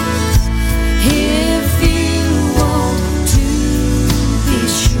 If you want to be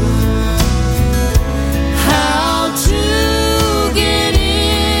sure how to get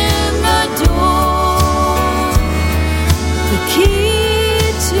in the door, the key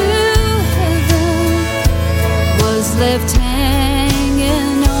to heaven was left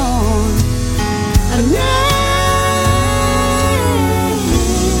hanging on a nail.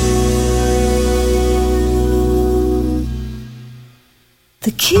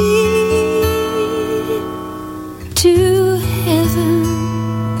 The key to heaven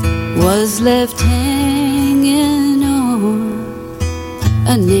was left hanging on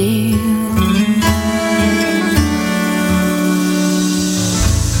a nail.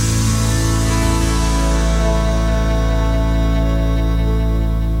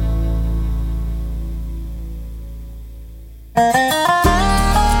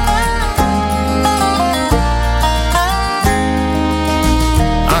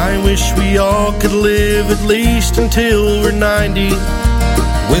 I wish we all could live at least until we're 90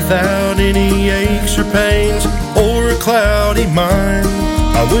 without any aches or pains or a cloudy mind.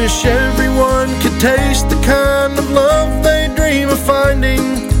 I wish everyone could taste the kind of love they dream of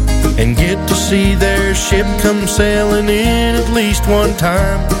finding and get to see their ship come sailing in at least one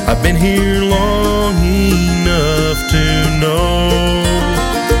time. I've been here long enough to know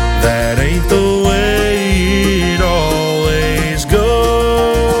that ain't the way it always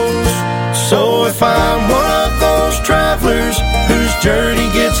goes. So if I'm one of those travelers whose journey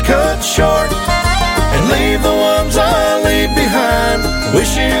gets cut short and leave the ones I leave behind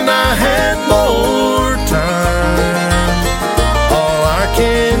wishing I had more time, all I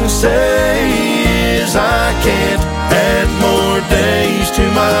can say is I can't add more days to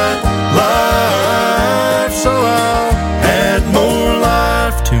my life, so I'll add more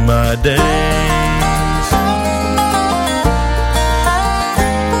life to my days.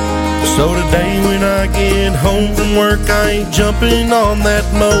 So today when I get home from work, I ain't jumping on that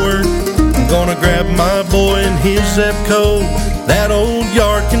mower. I'm gonna grab my boy and his zip code. That old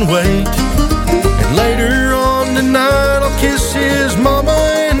yard can wait. And later on tonight I'll kiss his mama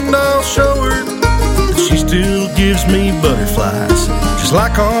and I'll show her that she still gives me butterflies, just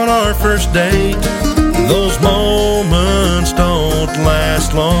like on our first date. Those moments don't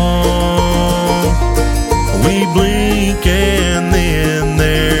last long. We blink and then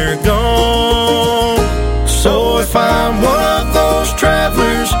they're gone. So if I'm one of those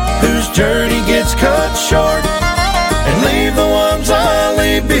travelers whose journey gets cut short, and leave the ones I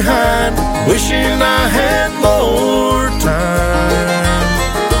leave behind, wishing I had more time,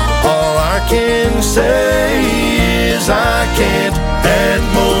 all I can say is I can't add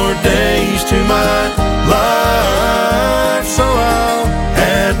more days to my life, so I'll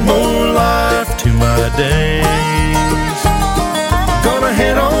add more life to my days. Gonna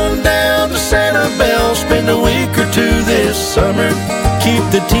head on down to Sanibel, spend a week or two this summer, keep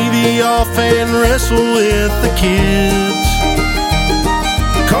the TV off and wrestle with the kids.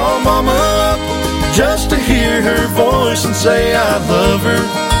 Call mama up just to hear her voice and say I love her.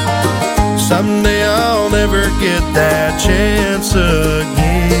 Someday I'll never get that chance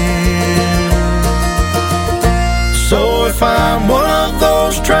again. So if I'm one of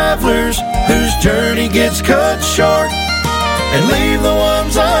those travelers whose journey gets cut short, and leave the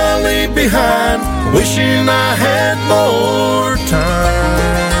ones I leave behind, wishing I had more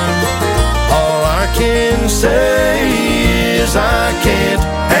time, all I can say is I can't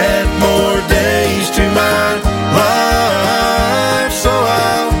add more days to my life, so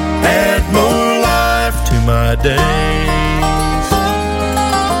I'll add more life to my days.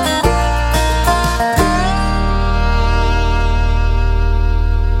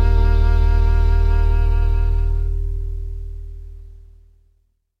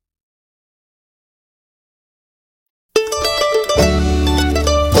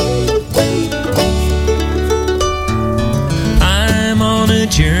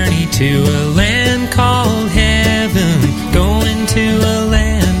 Journey to a land called heaven, going to a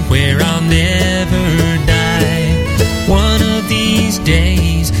land where I'll never die. One of these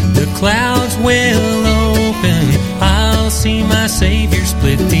days the clouds will open, I'll see my Savior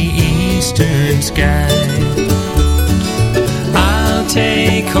split the eastern sky. I'll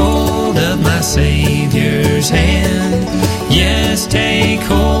take hold of my Savior's hand, yes, take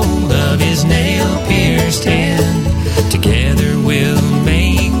hold of his nail-pierced hand. Together we'll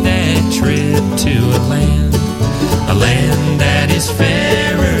make that trip to a land that is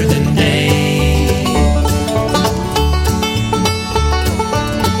fairer than day.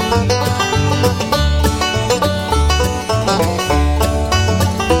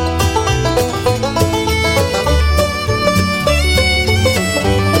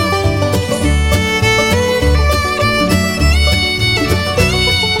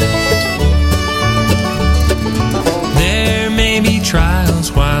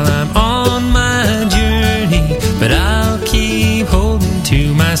 Trials while I'm on my journey, but I'll keep holding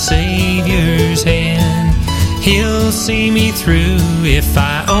to my Savior's hand. He'll see me through if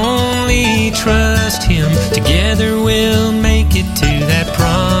I only trust Him. Together we'll make it to that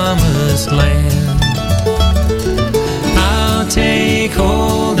promised land. I'll take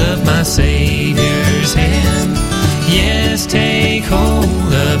hold of my Savior's hand, yes, take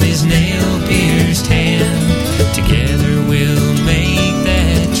hold of His nail-pierced hand. Together we'll make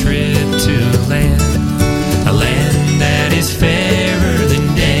that trip to a land that is fairer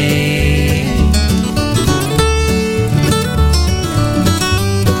than day.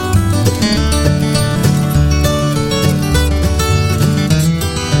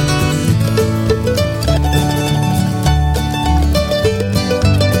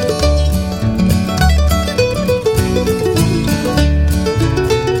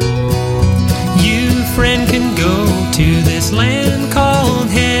 You, friend, can go to this land called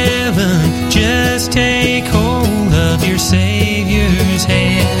heaven, just take hold of your Savior's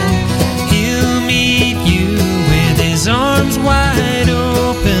hand. He'll meet you with His arms wide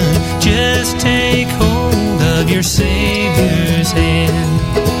open, just take hold of your Savior's hand.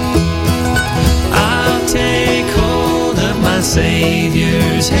 I'll take hold of my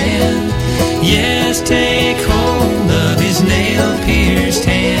Savior's hand, yes, take hold of His nail-pierced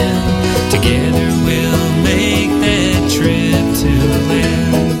hand. Together we'll make that trip to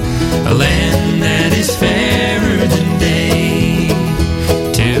a land that is fairer than day,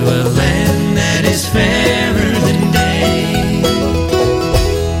 to a land that is fairer than day.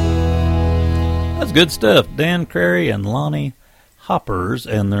 That's good stuff. Dan Crary and Lonnie Hoppers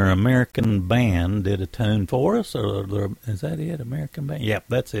and their American band did a tune for us. Is that it, American band? Yep,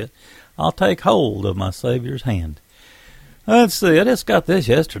 that's it. I'll take hold of my Savior's hand. Let's see, I just got this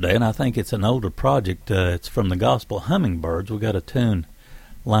yesterday, and I think it's an older project. It's from the Gospel Hummingbirds. We got a tune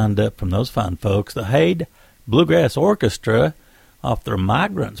lined up from those fine folks. The Hayde Bluegrass Orchestra off their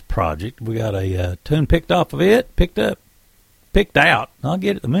Migrants project. We got a tune picked off of it, picked out. I'll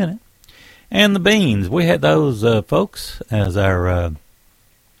get it in a minute. And the Beans. We had those folks as our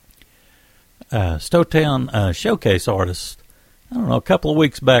Stowtown showcase artists. I don't know, a couple of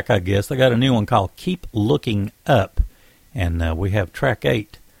weeks back, I guess. They got a new one called Keep Looking Up. And we have track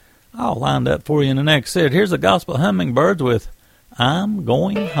 8 all lined up for you in the next set. Here's the Gospel Hummingbirds with I'm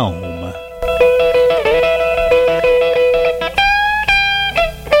Going Home.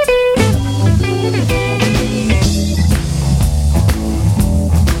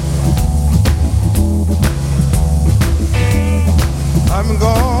 I'm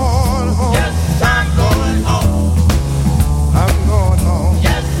going home. Yes, I'm going home. I'm going home.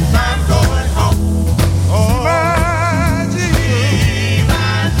 Yes, I'm going home. Oh, my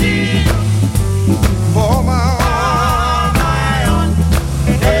Jesus, for my own.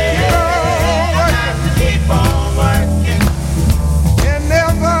 I got to keep on working. And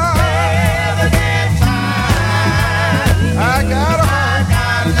never get tired. I got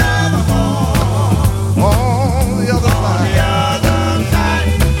another home on the other side.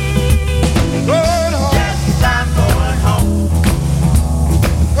 Going home. Yes, I'm going home.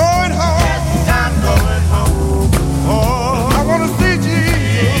 Going home. Yes, I'm going home. Oh, I want to see Jesus.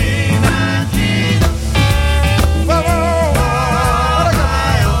 But I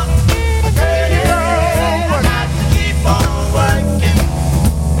got to keep on working.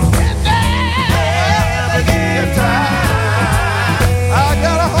 And never get tired. I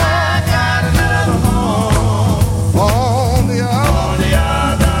got another home on the other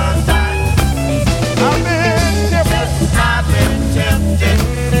side. I've been tempted.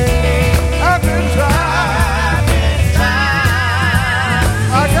 I've been tried.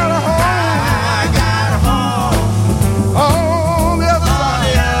 I got a home on the other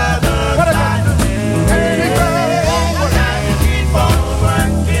side. What I got to do? Keep on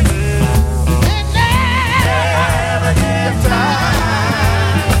working. And never get tired.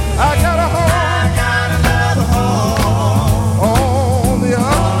 I got another home on the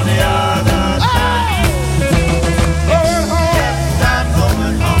other side. Going home. Yes, I'm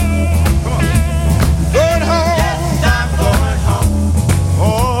going home. Come on. Going home. Yes, I'm going home.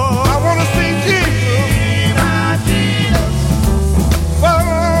 Oh, I want to see Jesus. My Jesus. Well,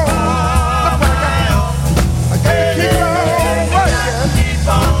 look what I got. I got to keep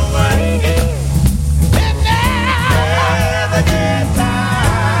on working. And never get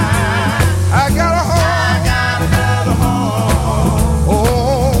tired. I got another home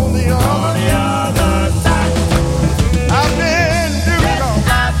on the other side. I've been due.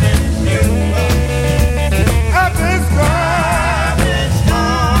 I've been strong.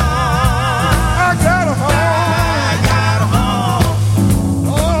 I got a home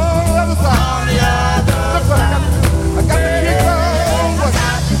on the other side. Look what I got to do. I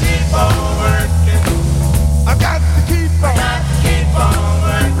got to keep on working. I got to keep on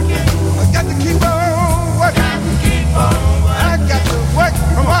working. I got to keep on working. I got to work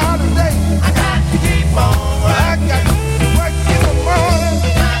from all day. I got to keep on working. I got to work in the morning.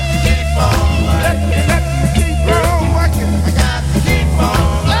 I got to keep on working. Let me keep on working. I got to keep on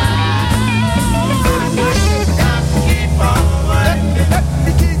working. I got to keep on working. Let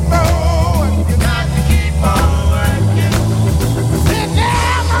me keep on working. I got to keep on working. It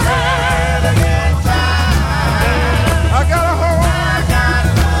never get tired. I got a home. I got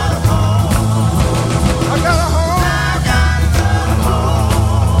another home. I got a home. I got another home.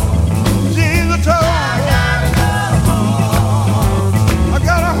 Jesus told me. I got another home. I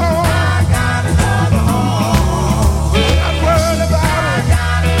got a home. I got another home. I'm not worried about it. I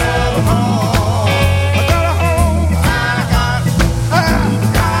got another home. I got a home. I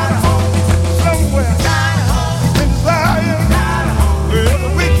got a home somewhere. Got a home in Zion. Got a home where the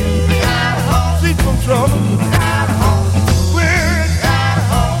wicked got a home. Cease from trouble. Got a home where got a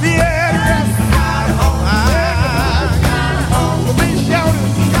home. Be at rest. Got a home. Got a home. Will be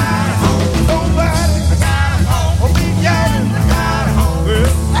shouting. Got a home. Nobody. Got a home. Will be yelling. Got a home.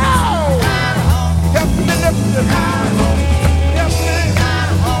 Ow! Got a home. Help me lift it. Got a home. Help me. Got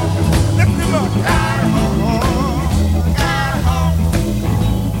a home. Lift him up. Got a home. Got a home.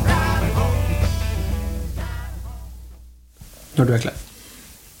 Got a home. Når du er klar.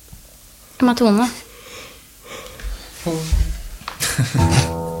 Matone.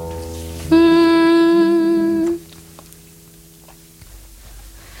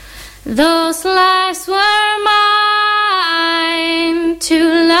 Those lives were mine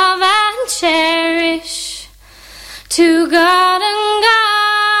to love and cherish, to guard and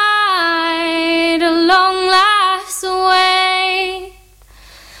guide along life's way.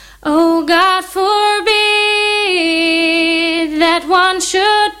 Oh, God forbid that one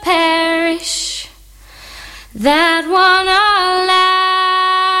should perish, that one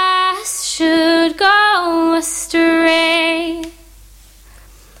alas should go astray.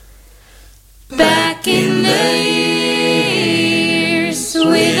 Back in the years,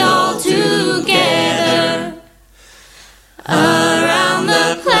 we'd all together around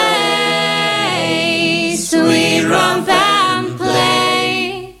the place we'd romp and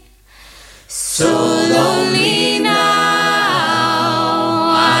play. So lonely now,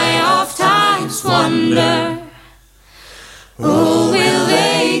 I oftentimes wonder, oh, will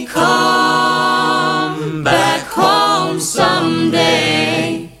they come back home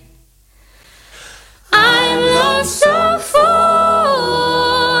someday? I'm lonesome for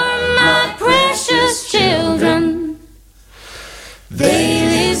my precious children. They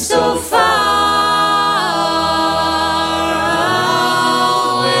live so far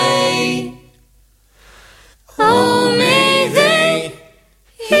away. Oh, may they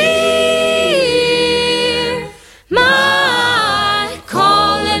hear my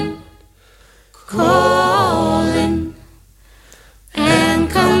calling, calling, and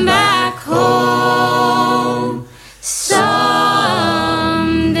come back home someday.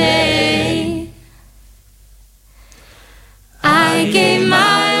 I gave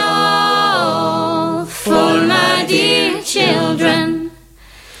my all for my dear children,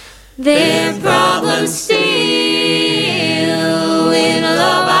 their problems still with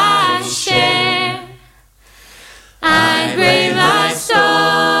love I share. I brave my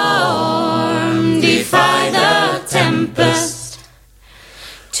storm, defy the tempest,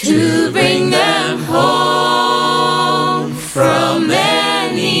 to bring them home from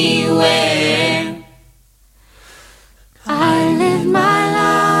anywhere. I lived my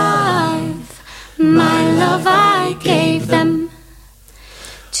life, my love I gave them,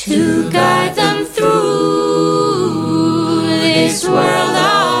 to guide them through this world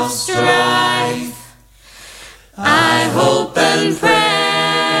of strife. I hope and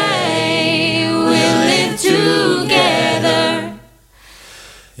pray we'll live together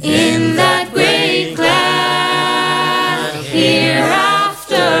in that great glad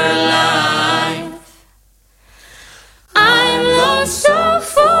hereafter life. I'm lonesome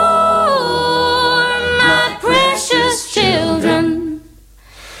for my precious children.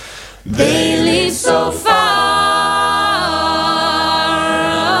 They live so far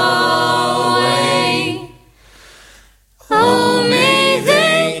away. Oh, may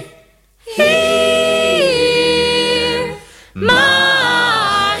they hear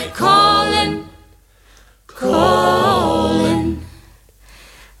my calling, calling,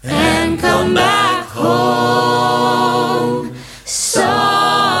 and come back home someday.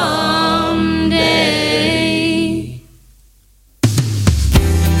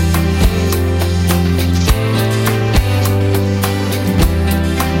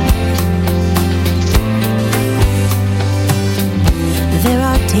 There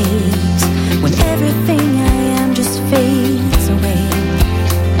are days when everything I am just fades away.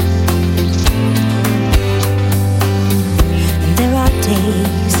 And there are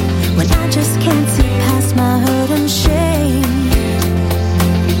days when I just can't see past my hurt and shame.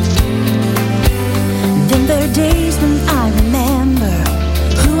 And then there are days when I remember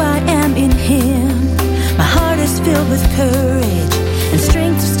who I am in Him. My heart is filled with courage and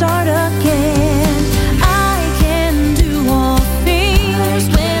strength to start again. I can do all things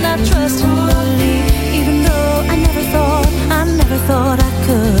when I trust and believe, even though I never thought I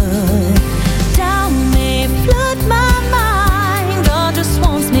could. Doubt may flood my mind, God just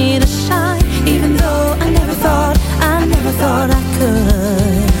wants me to shine, even though I never thought I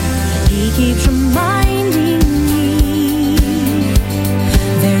could. He keeps reminding me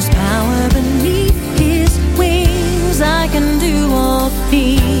there's power beneath His wings. I can do all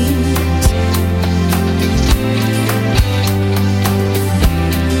things.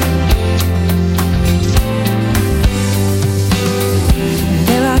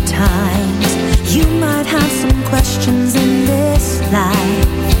 There are times you might have some questions in this life,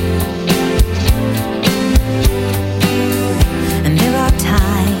 and there are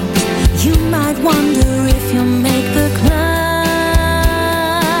times you might wonder if you'll make the climb.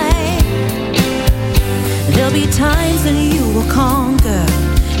 There'll be times that you will conquer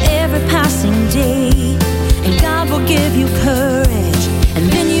every passing day, and God will give you courage, and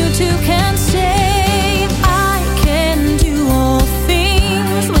then you too can say, I can do all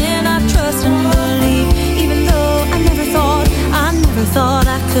things when I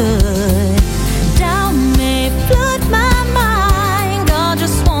could. Doubt may flood my mind. God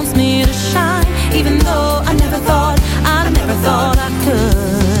just wants me to shine, even though I never thought I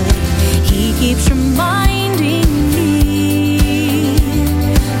could. He keeps reminding me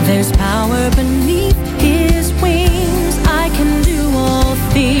there's power beneath His wings. I can do all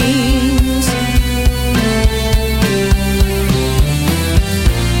things.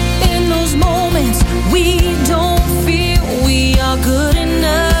 In those moments we don't feel we are good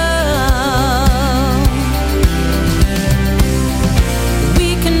enough,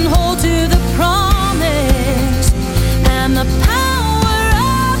 we can hold to the promise and the power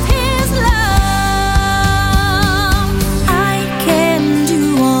of His love. I can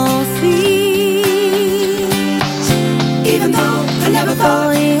do all things, even though I never thought.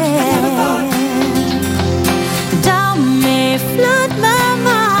 Doubt may flood my mind.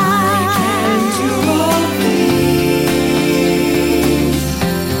 I can do all things.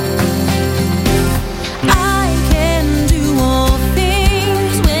 I can do all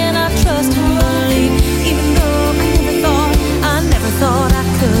things when I trust and believe, even though I never thought I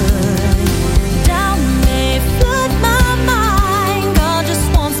could. Doubt may flood my mind. God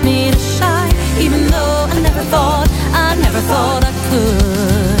just wants me to shine, even though I never thought I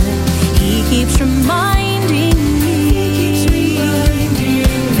could. He keeps reminding me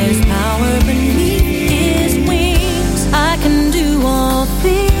there's power beneath His wings. I can do all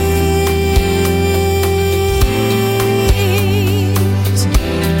things.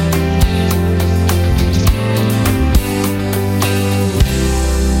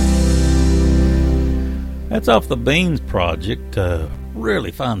 That's off the Beans Project.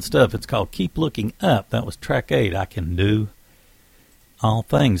 Really fine stuff. It's called Keep Looking Up. That was track 8, I Can Do All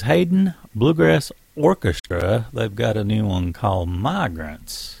Things. Hayden Bluegrass Orchestra, they've got a new one called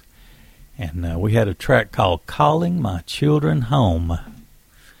Migrants. And we had a track called Calling My Children Home.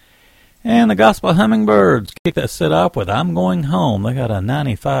 And the Gospel Hummingbirds kicked that set off with I'm Going Home. They got a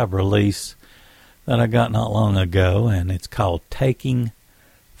 95 release that I got not long ago, and it's called Taking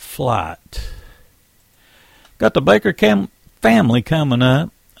Flight. Got the Baker family coming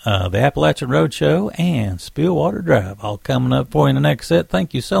up, the Appalachian Roadshow, and Spillwater Drive all coming up for you in the next set.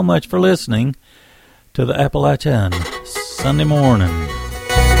 Thank you so much for listening to the Appalachian Sunday morning.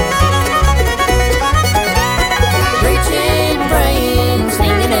 Preaching, praying,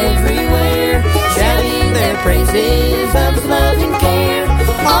 singing everywhere, shouting their praises of His love and care.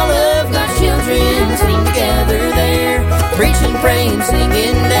 All of God's children sing together there, preaching, praying,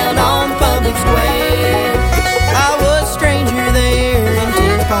 singing down on the public square. I was a stranger there,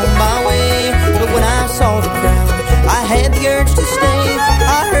 intent upon my way, but when I saw the crowd, I had the urge to stay.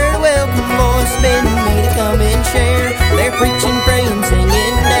 I heard a welcome voice bidding me to come and share. They're preaching, praying,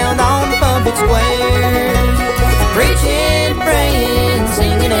 singing down on the public square. Preaching, praying,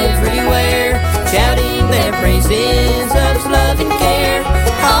 singing everywhere, shouting their praises of His love and care.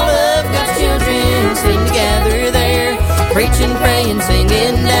 All of God's children sing together there, preaching, praying,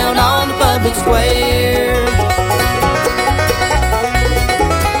 singing down on the public square.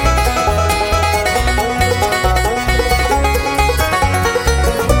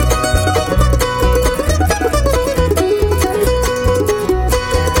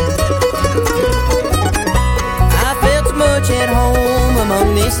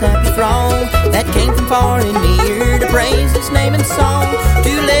 Among this happy throng that came from far and near to praise His name and song,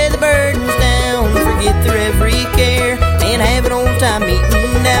 to lay the burdens down, forget their every care, and have an old time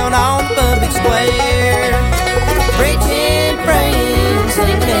meeting down on the public square. Preaching, praying,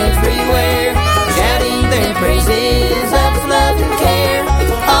 singing everywhere, shouting their praises of His love and care.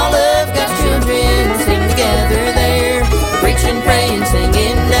 All of God's children sing together there, preaching, praying,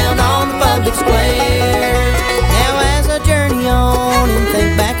 singing down on the public square. Now as I journey on and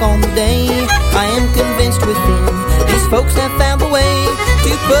think back on the day, I am convinced within these folks have found the way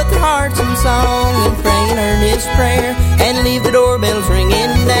to put their hearts in song and pray an earnest prayer, and leave the doorbells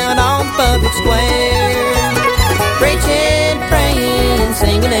ringing down on the public square. Preaching, praying,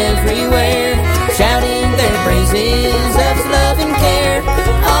 singing everywhere, shouting their praises of His love and care.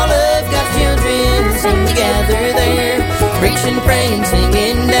 All of God's children sing together there, preaching, praying,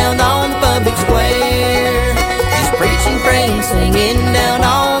 singing down on the public square. Just preaching, praying, singing down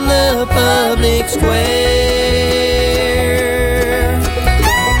on the public square.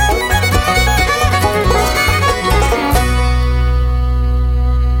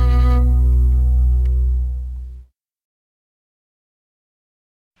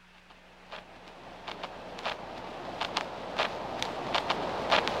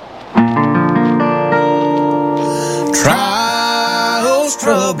 Trials,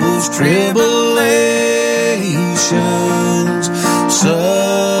 troubles, tribulations,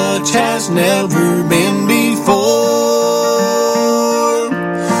 such has never been before.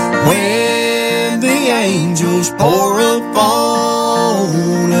 When the angels pour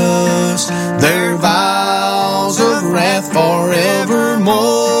upon us their vials of wrath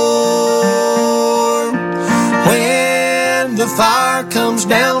forevermore. When the fire comes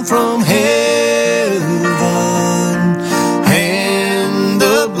down from heaven and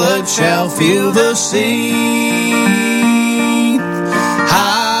the blood shall fill the sea,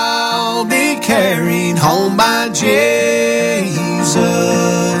 I'll be carried home by Jesus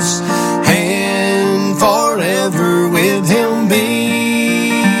and forever with him be.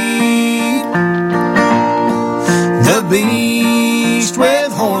 The beast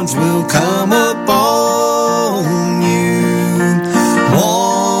with horns will come upon you,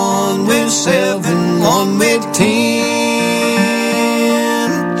 one with 7, one with 10.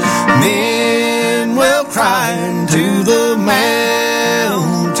 Men will cry into the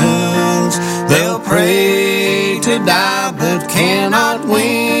mountains, they'll pray to die but cannot win.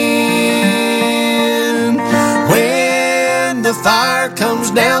 When the fire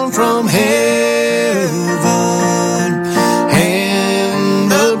comes down from heaven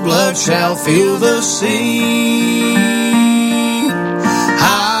and the blood shall fill the sea,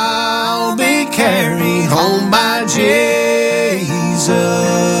 I'll be carried home by Jesus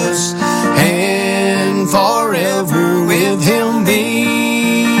and forever with him be.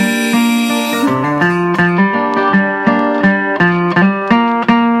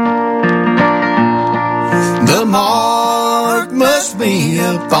 The mark must be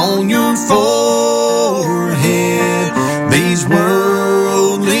upon your forehead, these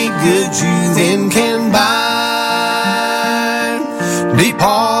worldly goods you then can buy.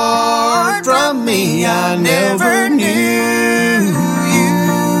 Depart from me, I never knew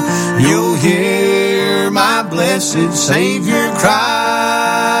you. You'll hear my blessed Savior cry.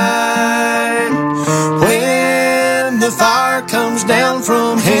 When the fire comes down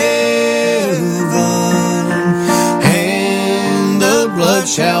from heaven and the blood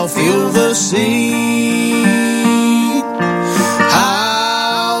shall fill the sea,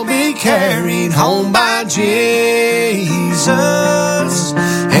 I'll be carried home by Jesus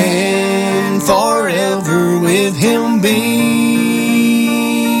and forever with him be.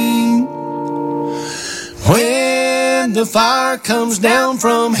 When the fire comes down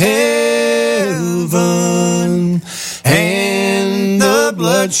from heaven and the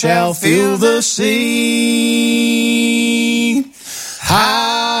blood shall fill the sea,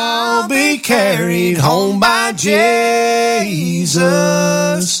 I'll be carried home by Jesus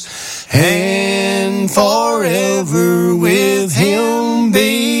and forever with him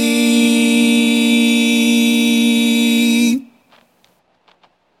be.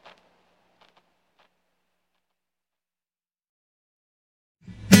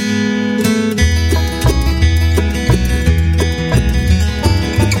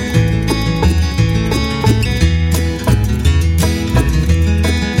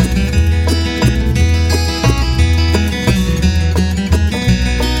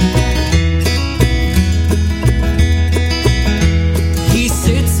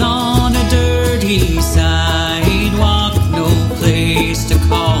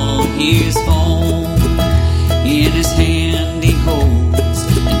 His home. In his hand he holds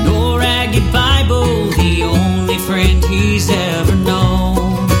an old ragged Bible, the only friend he's ever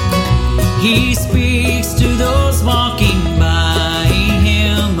known. He speaks to those walking by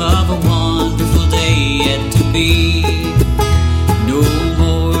him of a wonderful day yet to be. No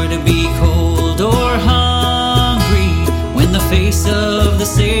more to be cold or hungry when the face of the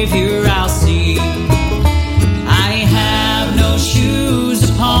Savior I'll see. I have no shoes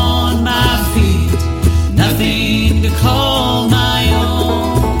upon my feet, nothing to call my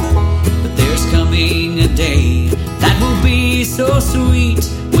own, but there's coming a day that will be so sweet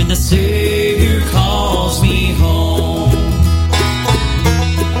when the Savior calls me home.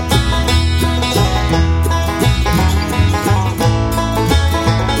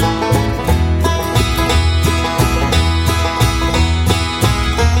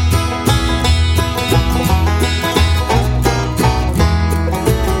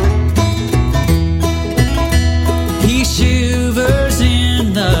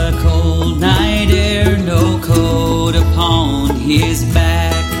 His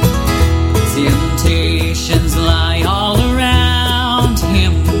back, temptations lie all around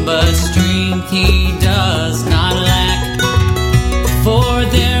him, but strength he does not lack. For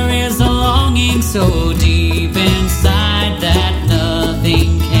there is a longing so deep inside that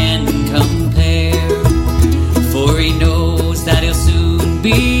nothing can compare. For he knows that he'll soon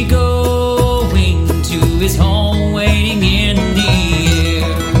be going to his home waiting in the air.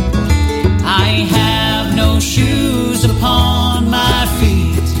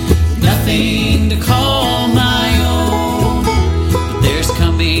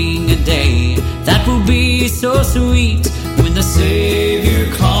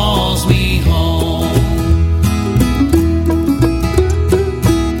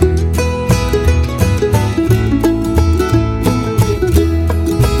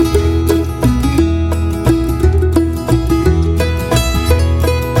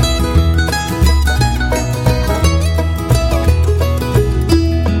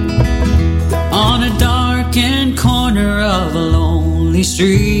 any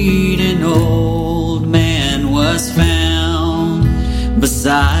street an old man was found.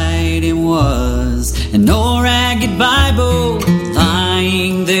 Beside him was an old ragged Bible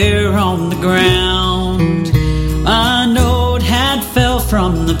lying there on the ground. A note had fell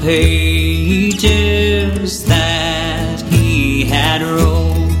from the pages that he had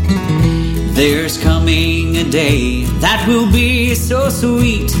wrote. There's coming a day that will be so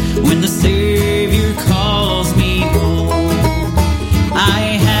sweet when the Savior calls me home. I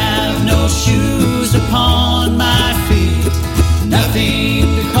have no shoes upon my feet,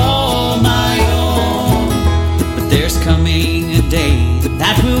 nothing to call my own. But there's coming a day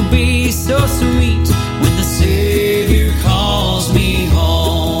that will be so sweet when the Savior calls me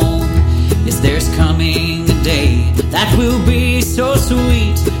home. Yes, there's coming a day that will be so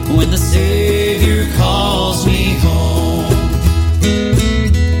sweet when the Savior calls me home.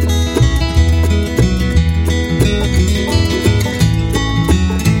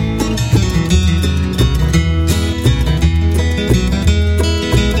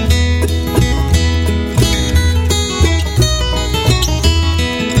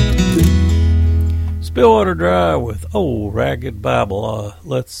 Stillwater Dry with Old Ragged Bible.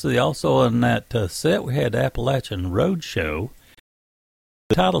 Let's see, also in that set we had Appalachian Roadshow.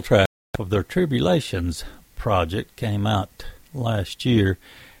 The title track of their Tribulations project came out last year,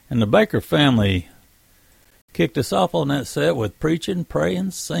 and the Baker family kicked us off on that set with Preaching,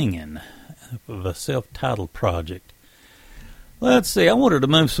 Praying, Singing of a self-titled project. Let's see, I wanted to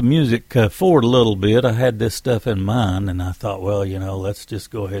move some music forward a little bit. I had this stuff in mind, and I thought, well, let's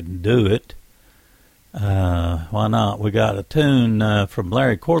just go ahead and do it. Why not? We got a tune from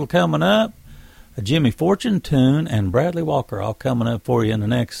Larry Cordell coming up, a Jimmy Fortune tune, and Bradley Walker all coming up for you in the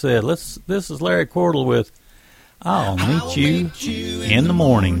next set. This is Larry Cordell with I'll Meet You in the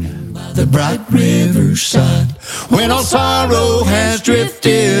Morning. By the bright riverside, when all sorrow has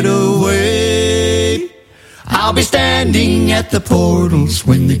drifted away, I'll be standing at the portals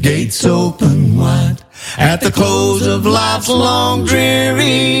when the gates open wide, at the close of life's long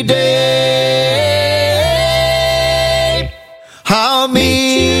dreary day. I'll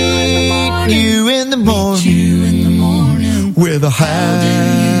meet you in the morning with a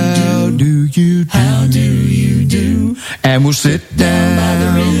how do you do, and we'll sit down by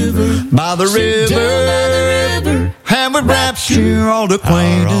the river, and with rapture all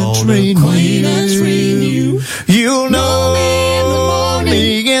acquaintance renew. You'll know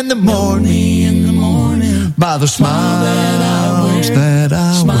me in the morning by the smile that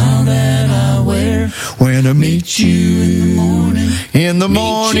I wear when I meet you in the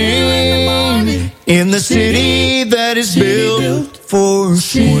morning, in the city that is built for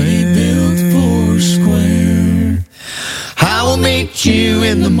square. I will meet you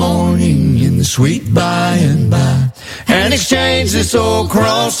in the morning, in the sweet by and by, and exchange this old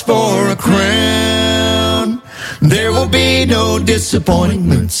cross for a crown. There will be no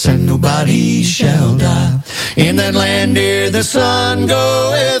disappointments, and nobody shall die in that land ere the sun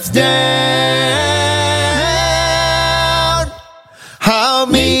goeth down. I'll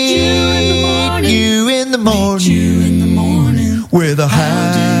meet you in the morning with a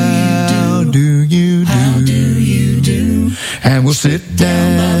how do you do, and we'll sit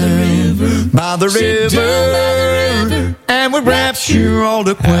down by the river, and with rapture all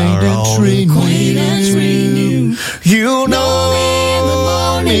acquaintance renew. You'll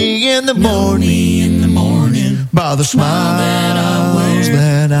know me in the morning by the smile that I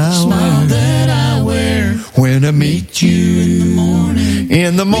wear when I meet you in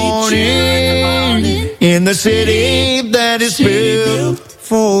the morning, in the city that is built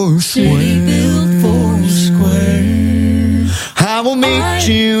for square. I will meet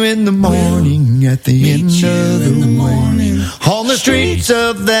you in the morning at the end of the morning, on the streets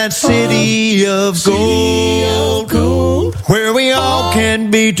of that city of gold, where we all can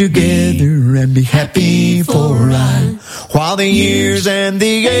be together and be happy for a while, while the years and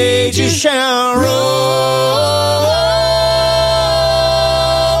the ages shall roll.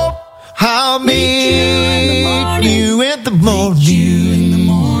 I'll meet you in the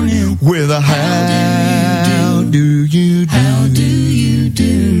morning with a how do you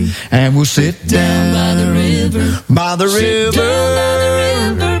do, and we'll sit down by the river,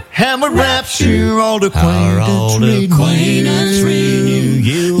 and with rapture all acquaintance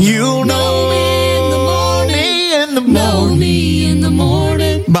renew. You'll know me in the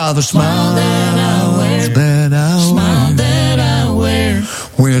morning by the smile that I wear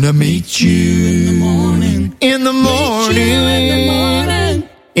when I meet you in the morning,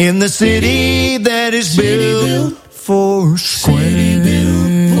 in the city that is built for square.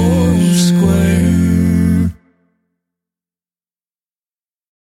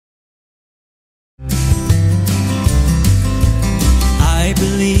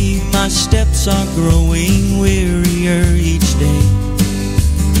 believe my steps are growing wearier each day.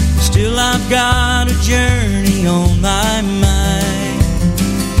 Still I've got a journey on my mind.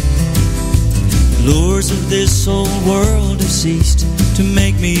 The lures of this old world have ceased to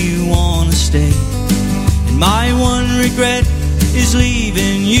make me want to stay. And my one regret is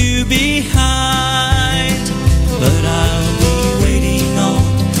leaving you behind. But I'll be waiting on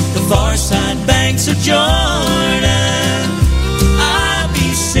the far side banks of Jordan. I'll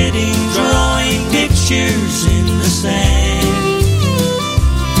be sitting drawing pictures in the sand.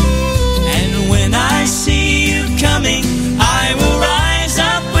 And when I see you coming, I will rise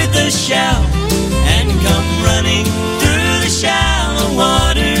up with a shout and come running through the shallow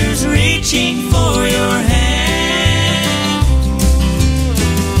waters, reaching for your hand.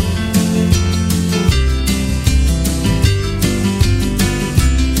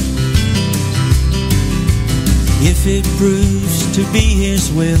 If it proves to be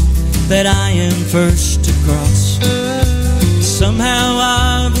His will that I am first to cross, somehow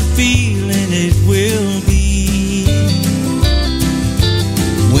I've a feeling it will be.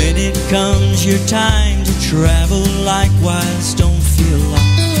 When it comes your time to travel, likewise don't feel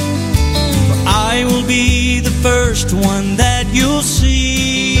lost, for I will be the first one that you'll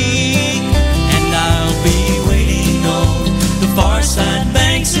see. And I'll be waiting on the far side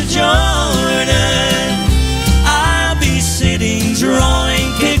banks of Jordan. I'll be sitting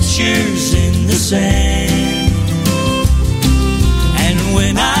drawing pictures in the sand. And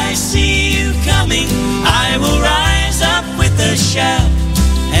when I see you coming, I will rise up with a shout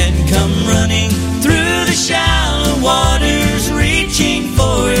and come running through the shallow waters, reaching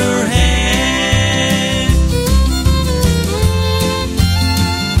for your hand.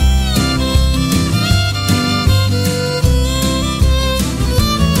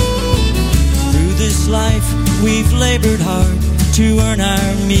 Through this life we've labored hard to earn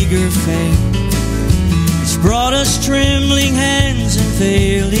our meager fare. It's brought us trembling hands and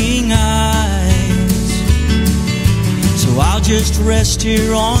failing eyes. So I'll just rest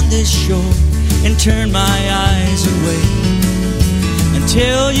here on this shore and turn my eyes away.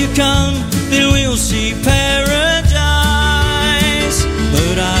 Until you come, then we'll see paradise.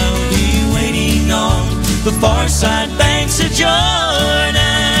 But I'll be waiting on the far side banks of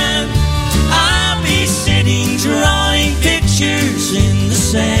Jordan. I'll be sitting drawing pictures in the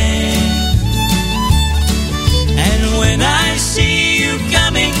sand. And when I see you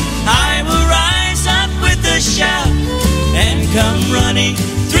coming, I will rise up with a shout and come running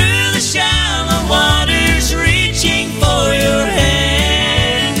through the shallow waters, reaching for your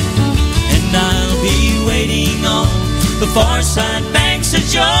hand. And I'll be waiting on the far side banks of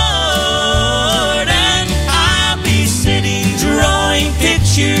Jordan. I'll be sitting drawing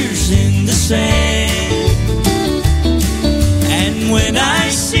pictures in the sand. And when I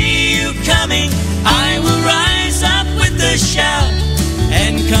see you coming, I will rise up with a shout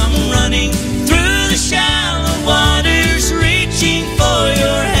and come running through the shallow waters, reaching for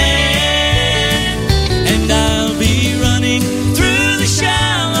your hand. And I'll be running through the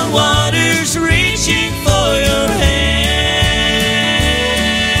shallow waters, reaching for your hand.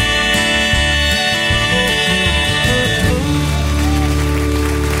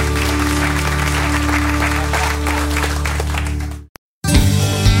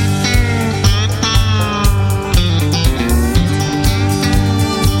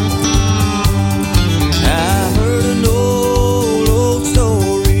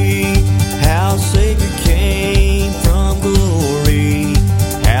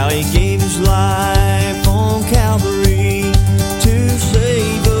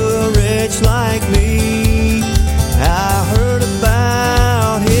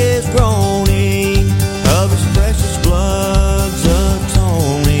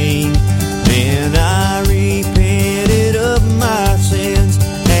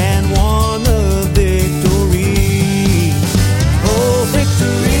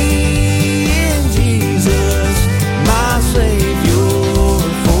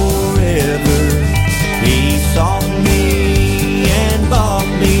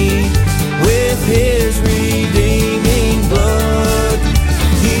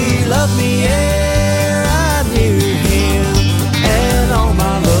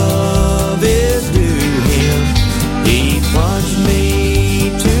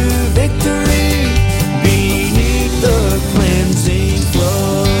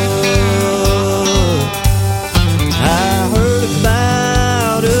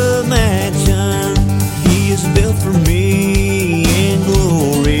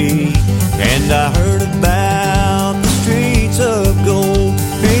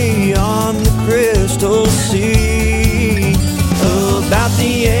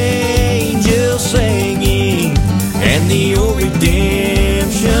 the angels singing, and the old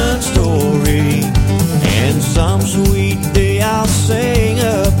redemption story. And some sweet day I'll sing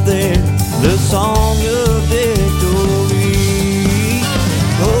up there the song of victory.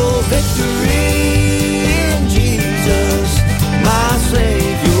 Oh, victory in Jesus, my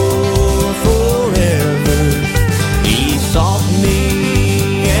Savior forever. He sought me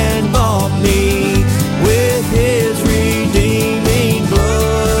and bought me with His redeeming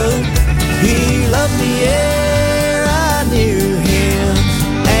blood. He loved me ere I knew Him,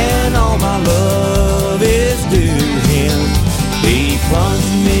 and all my love is due Him. He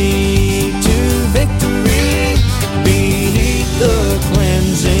plunged me to victory beneath the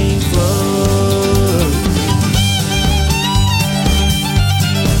cleansing flood.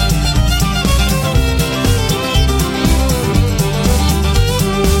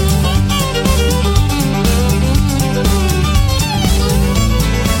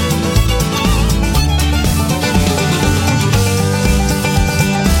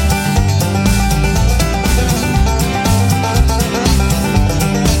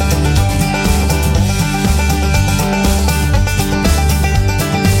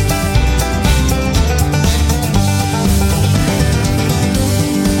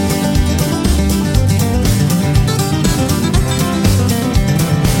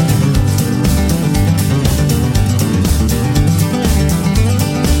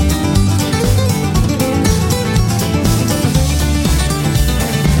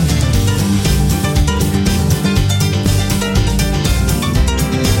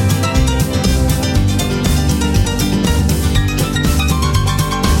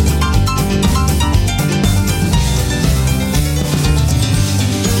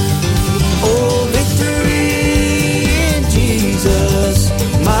 Oh, victory in Jesus,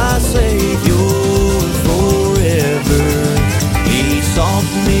 my Savior forever. He sought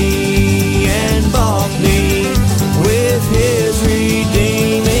me and bought me with His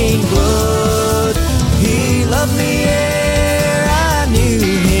redeeming blood. He loved me ere I knew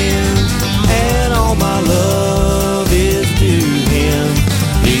Him, and all my love is due Him.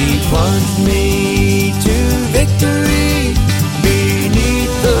 He plunged me to victory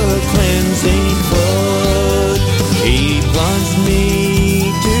beneath the cleansing flood. He plunged me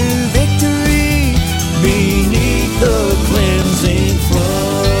to victory beneath the cleansing flood.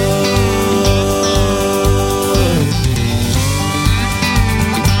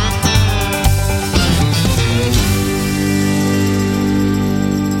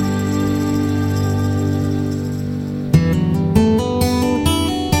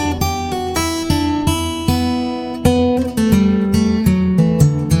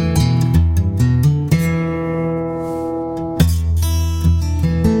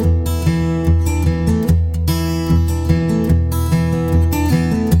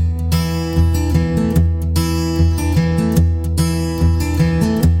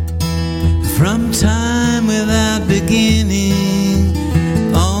 From time without beginning,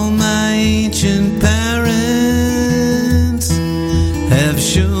 all my ancient parents have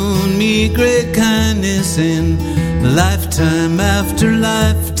shown me great kindness in lifetime after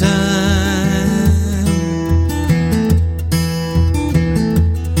lifetime.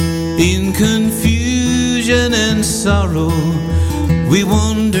 In confusion and sorrow, we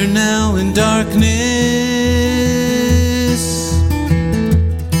wander now in darkness.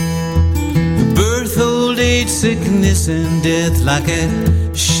 Birth, old age, sickness, and death, like a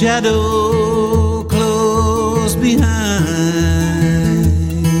shadow close behind.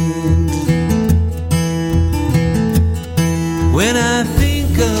 When I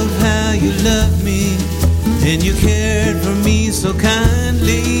think of how you loved me and you cared for me so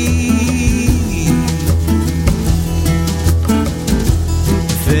kindly,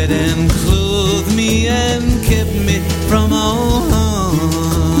 fed and clothed me and kept me from all harm.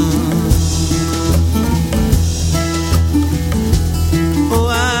 Oh,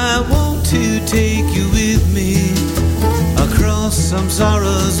 I want to take you with me across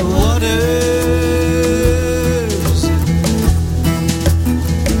samsara's waters,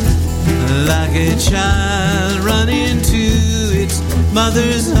 like a child running to its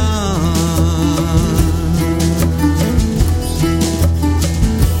mother's arms.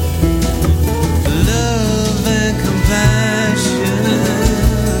 Love and compassion,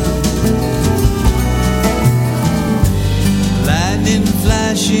 lightning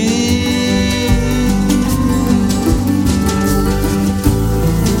flashing,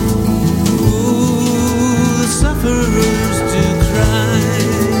 ooh, the sufferers do cry.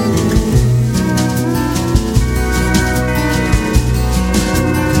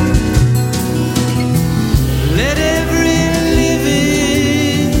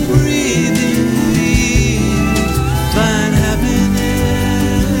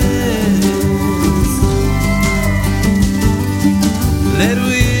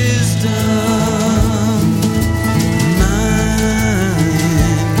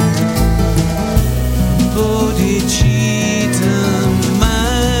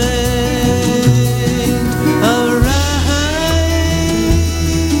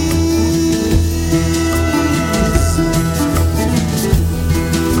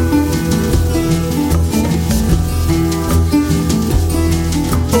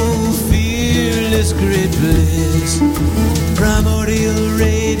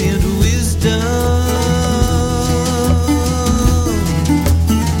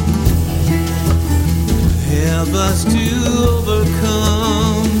 help us to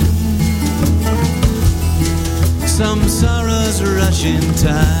overcome some sorrow's rushing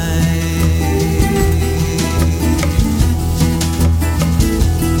tide.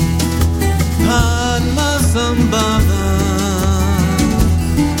 Pardon my some bother,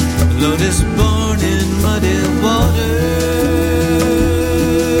 lotus born in muddy water.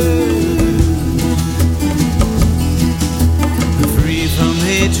 Free from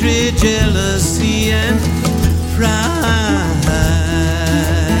hatred, jealousy, and pride.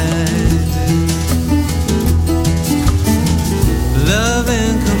 Love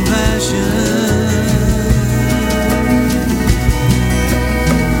and compassion,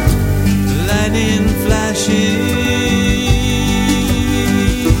 lightning flashing,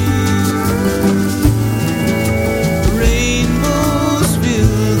 rainbows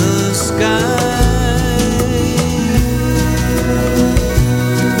fill the sky.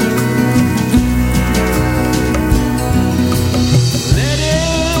 Let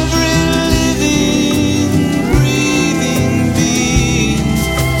every living, breathing being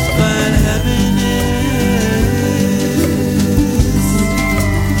find happiness.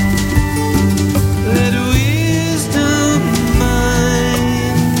 Let wisdom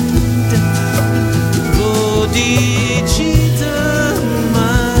mind bodhicitta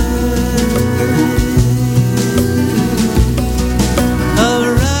mind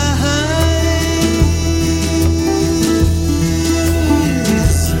arise.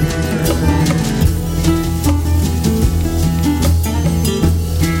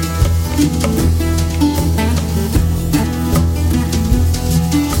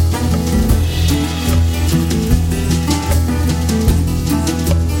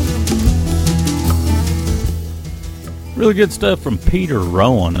 Really good stuff from Peter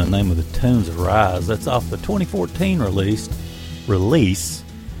Rowan. The name of the tune's Arise. That's off the 2014 release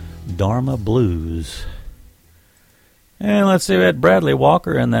Dharma Blues. And let's see, we had Bradley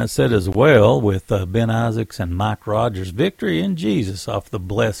Walker in that set as well with Ben Isaacs and Mike Rogers. Victory in Jesus off the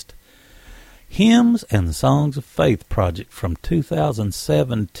Blessed Hymns and Songs of Faith project from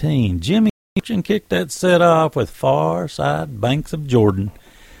 2017. Jimmy kicked that set off with Far Side Banks of Jordan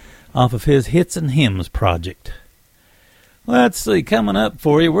off of his Hits and Hymns project. Let's see, coming up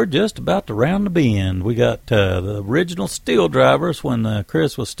for you, we're just about to round the bend. We got the original Steel Drivers when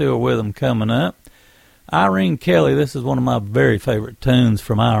Chris was still with them coming up. Irene Kelly, this is one of my very favorite tunes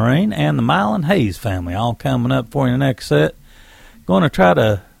from Irene, and the Mylan Hayes family, all coming up for you in the next set. Going to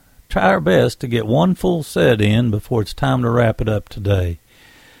try our best to get one full set in before it's time to wrap it up today.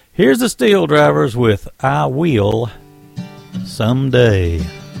 Here's the Steel Drivers with I Will Someday.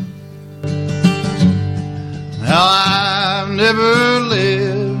 Now I've never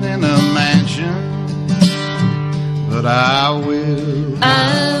lived in a mansion, but I will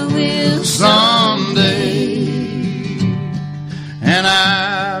someday. And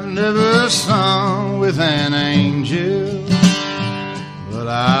I've never sung with an angel, but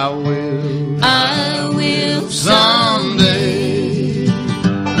I will someday.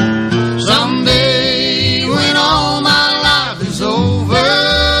 Someday when all my life is over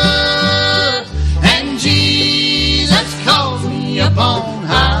and Jesus calls me up on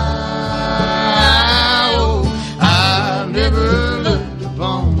high, oh, I've never looked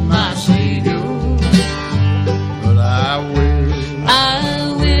upon my Savior, but I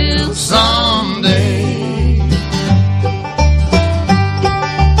will someday.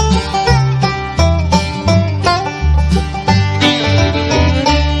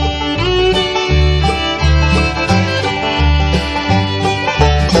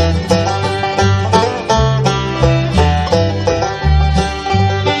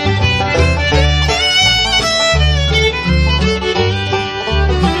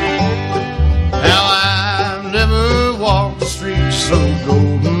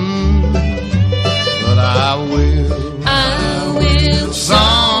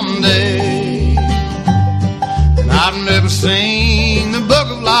 Seen the book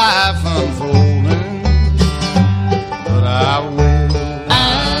of life unfolding, but I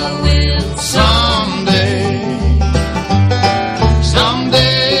will someday.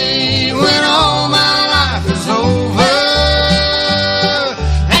 Someday when all my life is over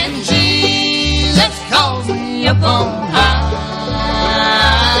and Jesus calls me up on high,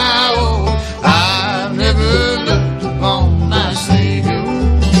 oh, I've never looked upon my Savior,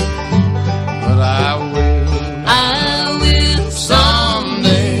 but I will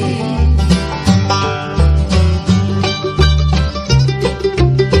someday.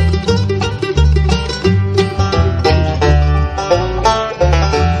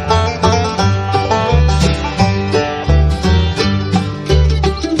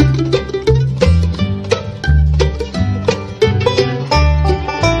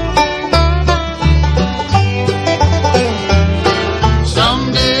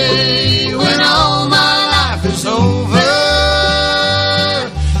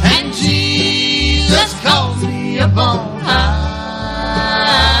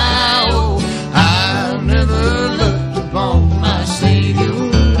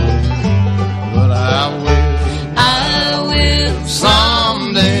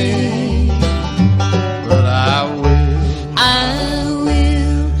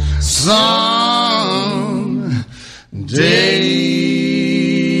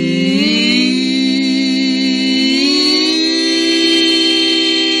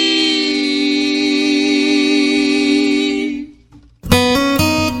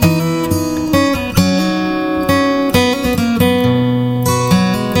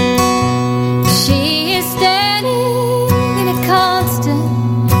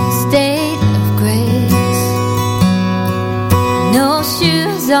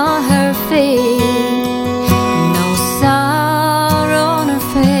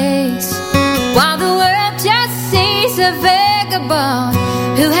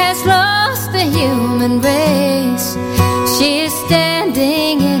 human race. She is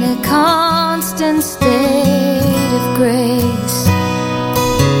standing in a constant state of grace.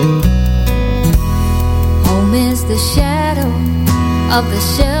 Home is the shadow of the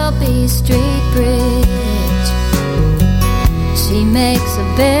Shelby Street Bridge. She makes a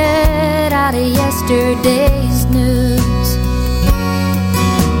bed out of yesterday's news.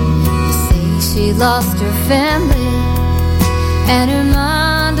 You say she lost her family and her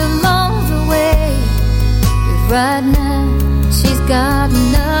mind along the way, but right now she's got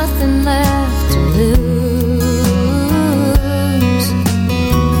nothing left to lose.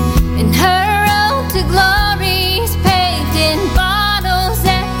 And her road to glory's paved in bottles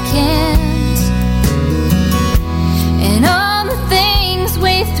and cans, and all the things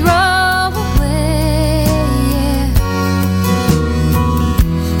we throw away.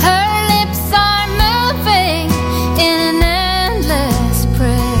 Her lips are moving in an endless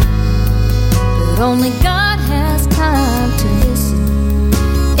prayer, but only God has time to listen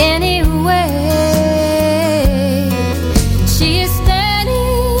anyway. She is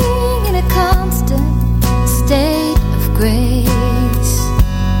standing in a constant state of grace.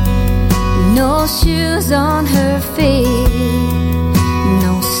 No shoes on her feet,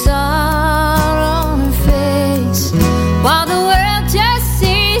 no sorrow on her face, while the world just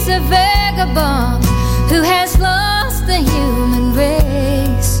sees a vagabond who has lost the human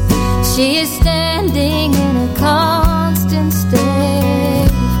race. She is standing in a constant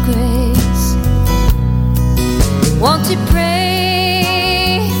state of grace. Won't you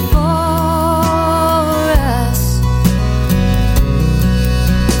pray for us?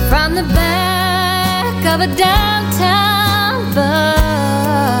 From the back of a downtown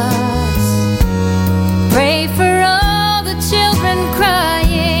bus, pray for all the children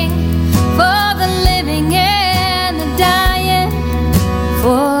crying, for the living and the dying,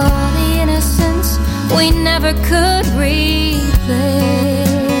 for the innocence we never could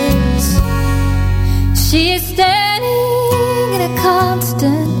replace. She is standing in a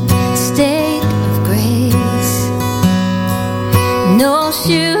constant state of grace. No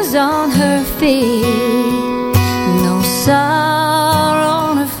shoes on her feet, no sorrow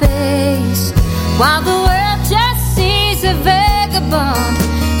on her face, while the world just sees a vagabond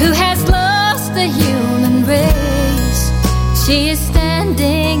who has lost the human race. She is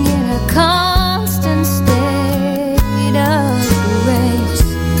standing in a constant state of grace.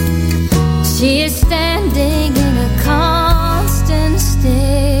 She is standing in a constant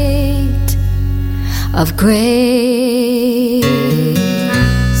state of grace.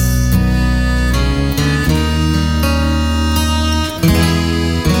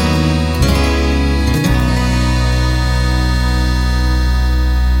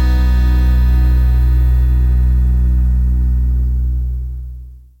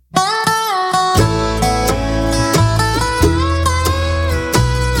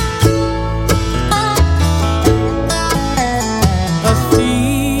 A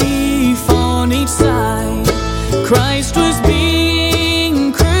thief on each side, Christ was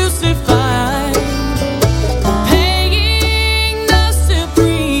being crucified, paying the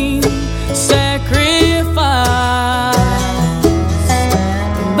supreme sacrifice.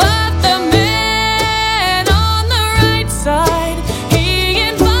 But the man on the right side, he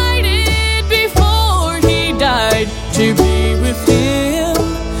invited before he died to be with him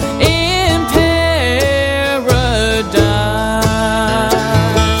in paradise.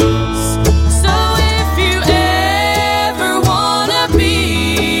 So if you ever wanna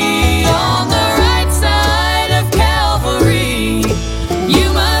be on the right side of Calvary, you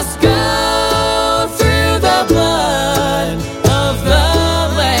must go through the blood of the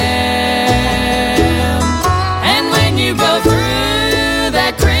Lamb. And when you go through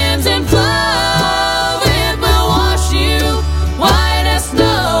that crimson flow, it will wash you white as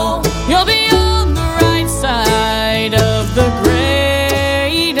snow. You'll be on the right side of the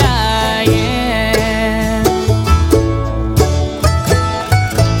great I am.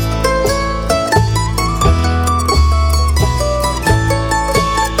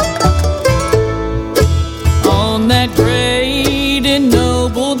 On that great and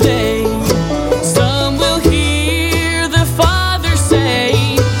noble day, some will hear the Father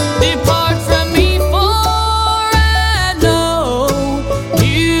say, "Depart from me, for I know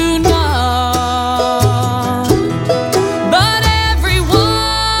you not." But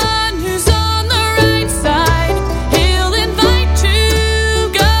everyone who's on the right side, he'll invite to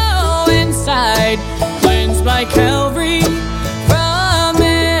go inside, cleansed by Calvary from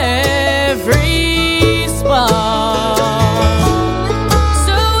every spot.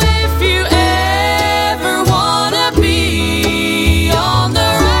 So if you ever wanna be on the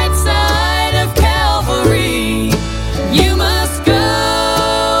right side of Calvary,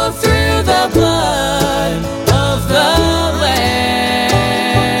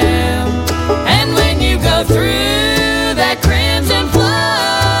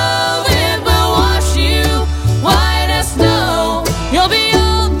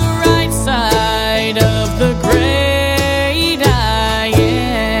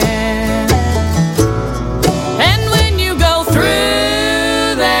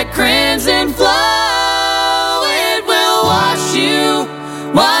 that crimson flow, it will wash you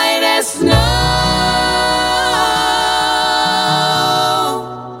white as snow.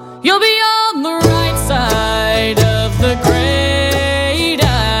 You'll be on the right side of the great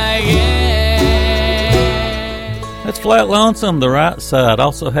I am. That's Flat Lonesome, the right side.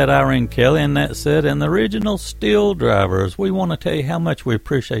 Also had Irene Kelly in that set and the original Steel Drivers. We want to tell you how much we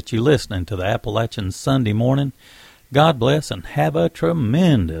appreciate you listening to the Appalachian Sunday morning. God bless and have a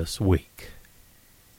tremendous week.